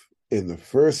 If in the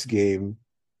first game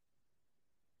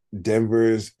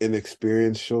Denver's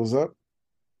inexperience shows up,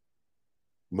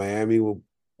 Miami will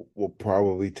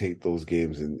probably take those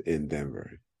games in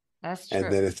Denver. That's And true.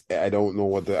 then I don't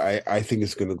know I think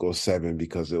it's gonna go 7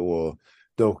 because they'll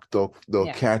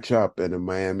Yeah. catch up and in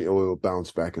Miami will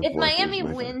bounce back and If forth is Miami my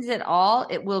thing. wins it all,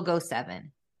 it will go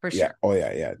 7 for Yeah. sure. Oh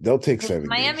yeah. They'll take 7 games.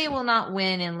 Miami will not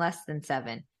win in less than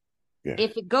 7. Yeah.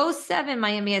 If it goes 7,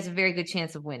 Miami has a very good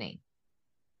chance of winning.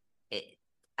 It,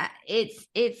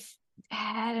 it's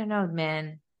I don't know,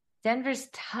 man. Denver's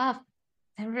tough.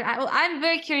 I'm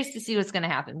very curious to see what's going to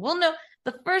happen. We'll know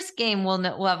the first game. We'll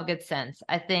have a good sense.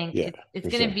 I think Yeah, it's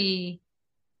for going sure. to be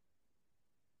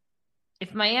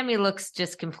if Miami looks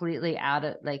just completely out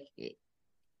of like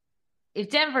if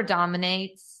Denver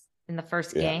dominates in the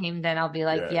first Yeah. game, then I'll be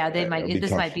like, Yeah. yeah, they It'll might. be This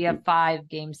tough. might be a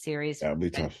 5-game series. That'll be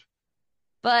tough.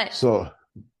 But So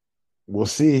we'll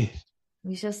see.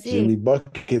 we shall see. Jimmy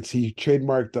Buckets, he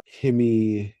trademarked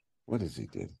Himmy. What is he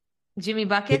did? Jimmy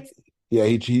Buckets. Yeah,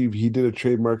 he did a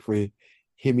trademark for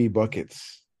Himmy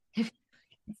Buckets. Is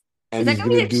And that going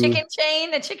to be a chicken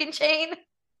chain? A chicken chain?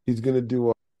 he's gonna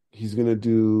do he's gonna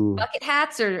do Bucket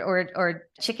hats or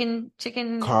chicken.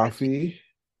 coffee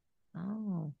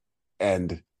Oh,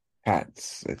 and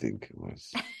hats, I think it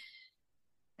was.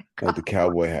 Like the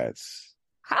cowboy hats.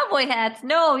 cowboy hats.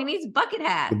 No, he needs bucket The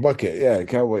hats. bucket, yeah,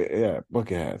 cowboy, yeah,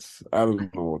 bucket hats. I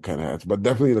don't know what kind of hats, but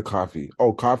definitely the coffee.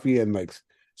 Oh, coffee and like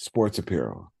sports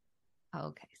apparel.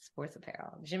 Okay, sports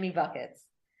apparel. Jimmy Buckets.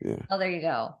 Yeah. Oh, there you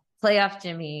go. Playoff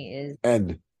Jimmy is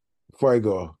And before I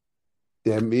go,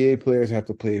 the NBA players have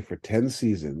to play for 10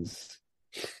 seasons,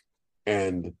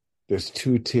 and there's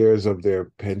 2 tiers of their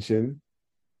pension.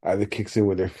 Either kicks in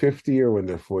when they're 50 or when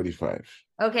they're 45.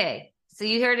 okay. So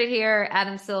you heard it here,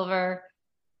 Adam Silver.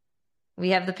 We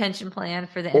have the pension plan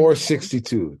for the Or NBA.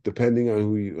 62, depending on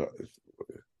who you are.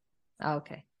 Oh,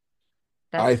 okay.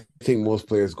 I think most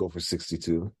players go for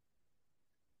 62.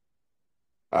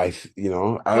 I would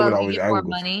Well, you always, get I more would go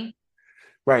money.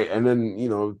 right. And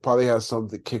then, probably has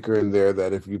something kicker in there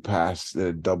that if you pass, then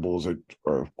it doubles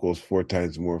or goes 4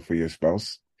 times more for your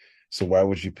spouse. So why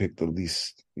would you pick the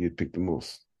least? You'd pick the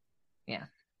most. Yeah.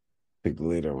 Pick the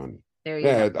later one. There you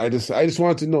go. I just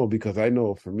wanted to know because I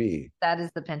know for me, That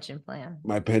is the pension plan.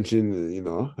 my pension,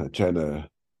 I try to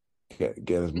get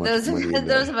as much Those money in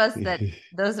those there. of us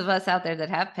those of us out there that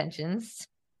have pensions.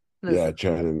 Those Yeah, of us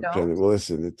that don't. well,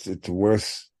 listen, it's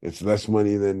worse. It's less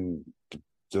money than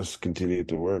just continue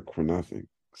to work for nothing.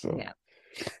 So Yeah.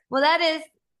 Well, that is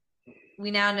we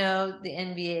now know the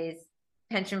NBA's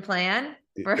pension plan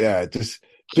for yeah, just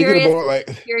curious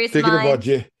thinking about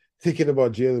minds. thinking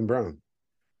about Jaylen Brown.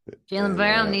 Jaylen And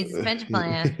Brown needs his pension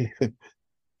plan.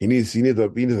 he needs a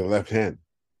left hand.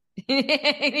 He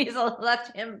needs a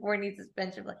left hand before he needs his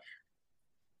pension plan.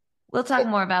 We'll talk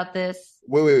more about this.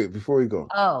 Wait, before we go.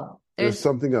 Oh, There's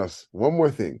something else. One more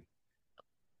thing.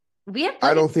 We have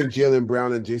I don't think Jaylen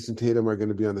Brown and Jason Tatum are going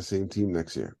to be on the same team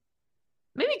next year.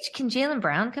 Maybe can Jaylen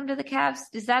Brown come to the Cavs?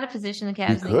 Is that a position the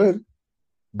Cavs He could,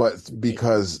 but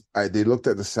because they looked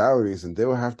at the salaries and they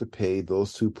will have to pay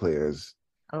those 2 players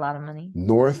a lot of money,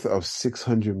 north of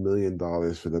 $600 million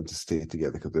for them to stay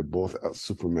together because they're both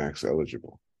supermax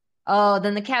eligible. Oh,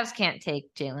 then the Cavs can't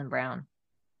take Jaylen Brown.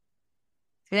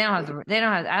 They don't have the. They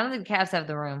don't have. I don't think the Cavs have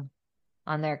the room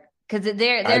on their because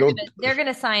they're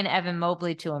gonna sign Evan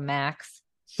Mobley to a max.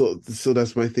 So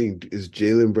that's my thing. Is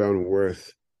Jaylen Brown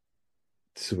worth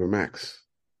supermax?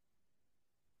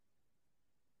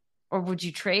 Or would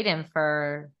you trade him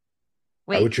for?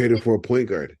 I would trade him for a point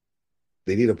guard.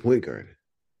 They need a point guard.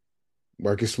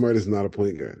 Marcus Smart is not a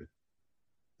point guard.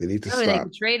 They need to stop. They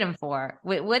could trade him for.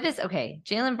 Wait, what is okay?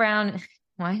 Jaylen Brown.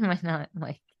 Why am I not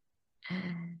like?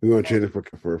 We want to trade him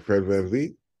for Fred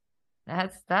VanVleet.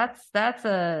 That's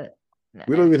a.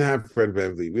 We don't even have Fred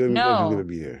VanVleet. We don't even know if he's going to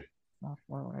be here. Small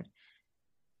forward.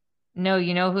 No,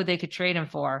 you know who they could trade him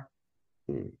for?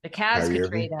 The Cavs could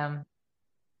trade him.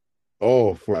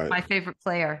 Oh, for my favorite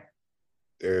player,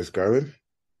 Darius Garland.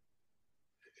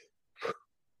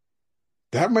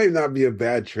 That might not be a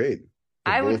bad trade.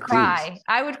 I would cry. Teams.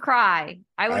 I would cry.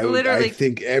 I would literally. I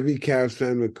think every Cavs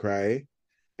fan would cry,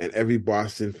 and every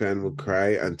Boston fan would cry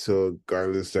until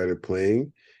Garland started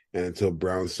playing, and until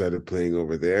Brown started playing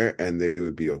over there, and they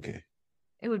would be okay.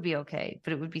 It would be okay,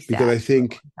 but it would be sad. Because I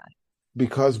think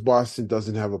because Boston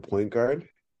doesn't have a point guard,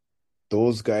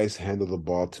 those guys handle the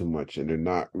ball too much, and they're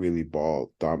not really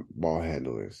ball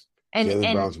handlers. And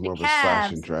Jaylen Brown's more of a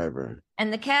slash and driver.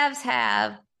 And the Cavs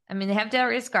have, they have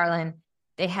Darius Garland.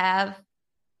 They have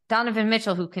Donovan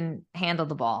Mitchell, who can handle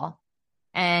the ball.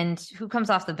 And who comes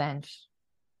off the bench?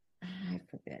 I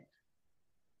forget.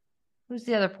 Who's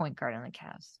the other point guard on the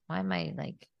Cavs? Why am I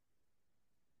like...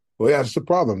 Well, yeah, that's the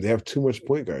problem. They have too much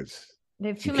point guards. They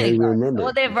have too many guards. Remember.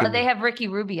 Well, they have Ricky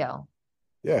Rubio.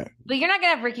 Yeah. But you're not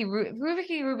gonna have Ricky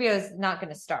Rubio is not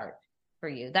gonna start for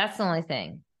you. That's the only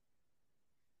thing.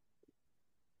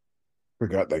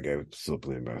 Forgot that guy was still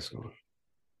playing basketball.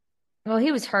 Well,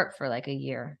 he was hurt for like a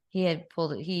year. He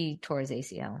tore his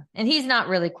ACL. And he's not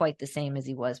really quite the same as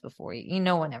he was before.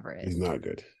 No one ever is. He's not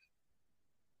good.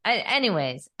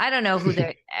 Anyways, I don't know who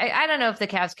they're I don't know if the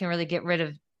Cavs can really get rid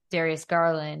of Darius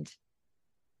Garland.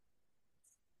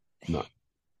 No.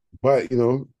 But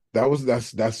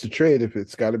that's the trade. If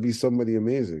it's got to be somebody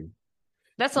amazing.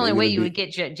 That's the only way you would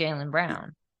get Jaylen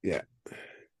Brown. Yeah.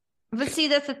 But see,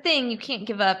 that's the thing. You can't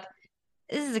give up.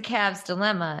 This is a Cavs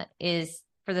dilemma, is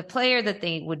for the player that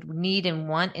they would need and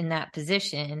want in that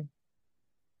position,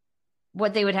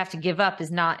 what they would have to give up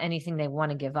is not anything they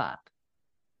want to give up.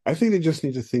 I think they just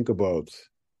need to think about.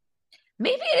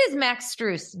 Maybe it is Max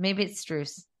Strus. Maybe it's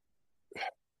Strus,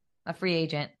 a free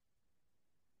agent.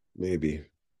 Maybe.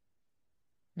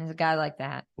 There's a guy like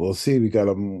that. We'll see. We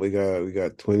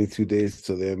got 22 days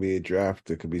till the NBA draft.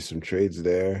 There could be some trades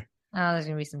there. Oh, there's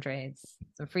gonna be some trades,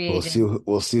 some free agents.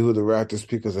 We'll see who the Raptors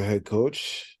pick as a head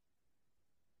coach,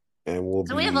 and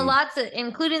we have a lot to,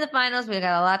 including the finals. We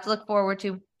got a lot to look forward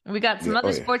to. We got some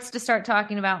other sports to start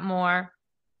talking about more,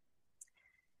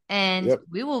 and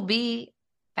we will be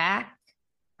back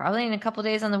probably in a couple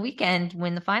days on the weekend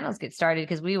when the finals get started,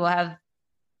 because we will have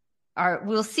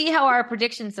we'll see how our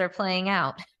predictions are playing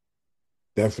out.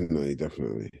 Definitely.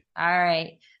 All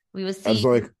right, we will see. I was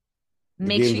like,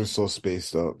 the games are so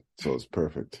spaced up, so it's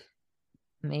perfect.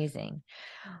 Amazing.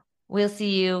 We'll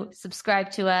see you. Subscribe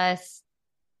to us.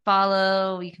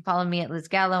 You can follow me at Liz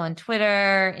Gallo on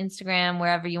Twitter, Instagram,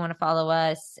 wherever you want to follow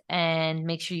us. And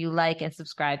make sure you like and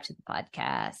subscribe to the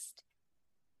podcast.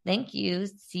 Thank you.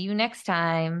 See you next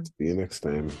time. See you next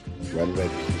time. Red,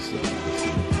 peace.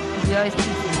 We always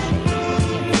peace.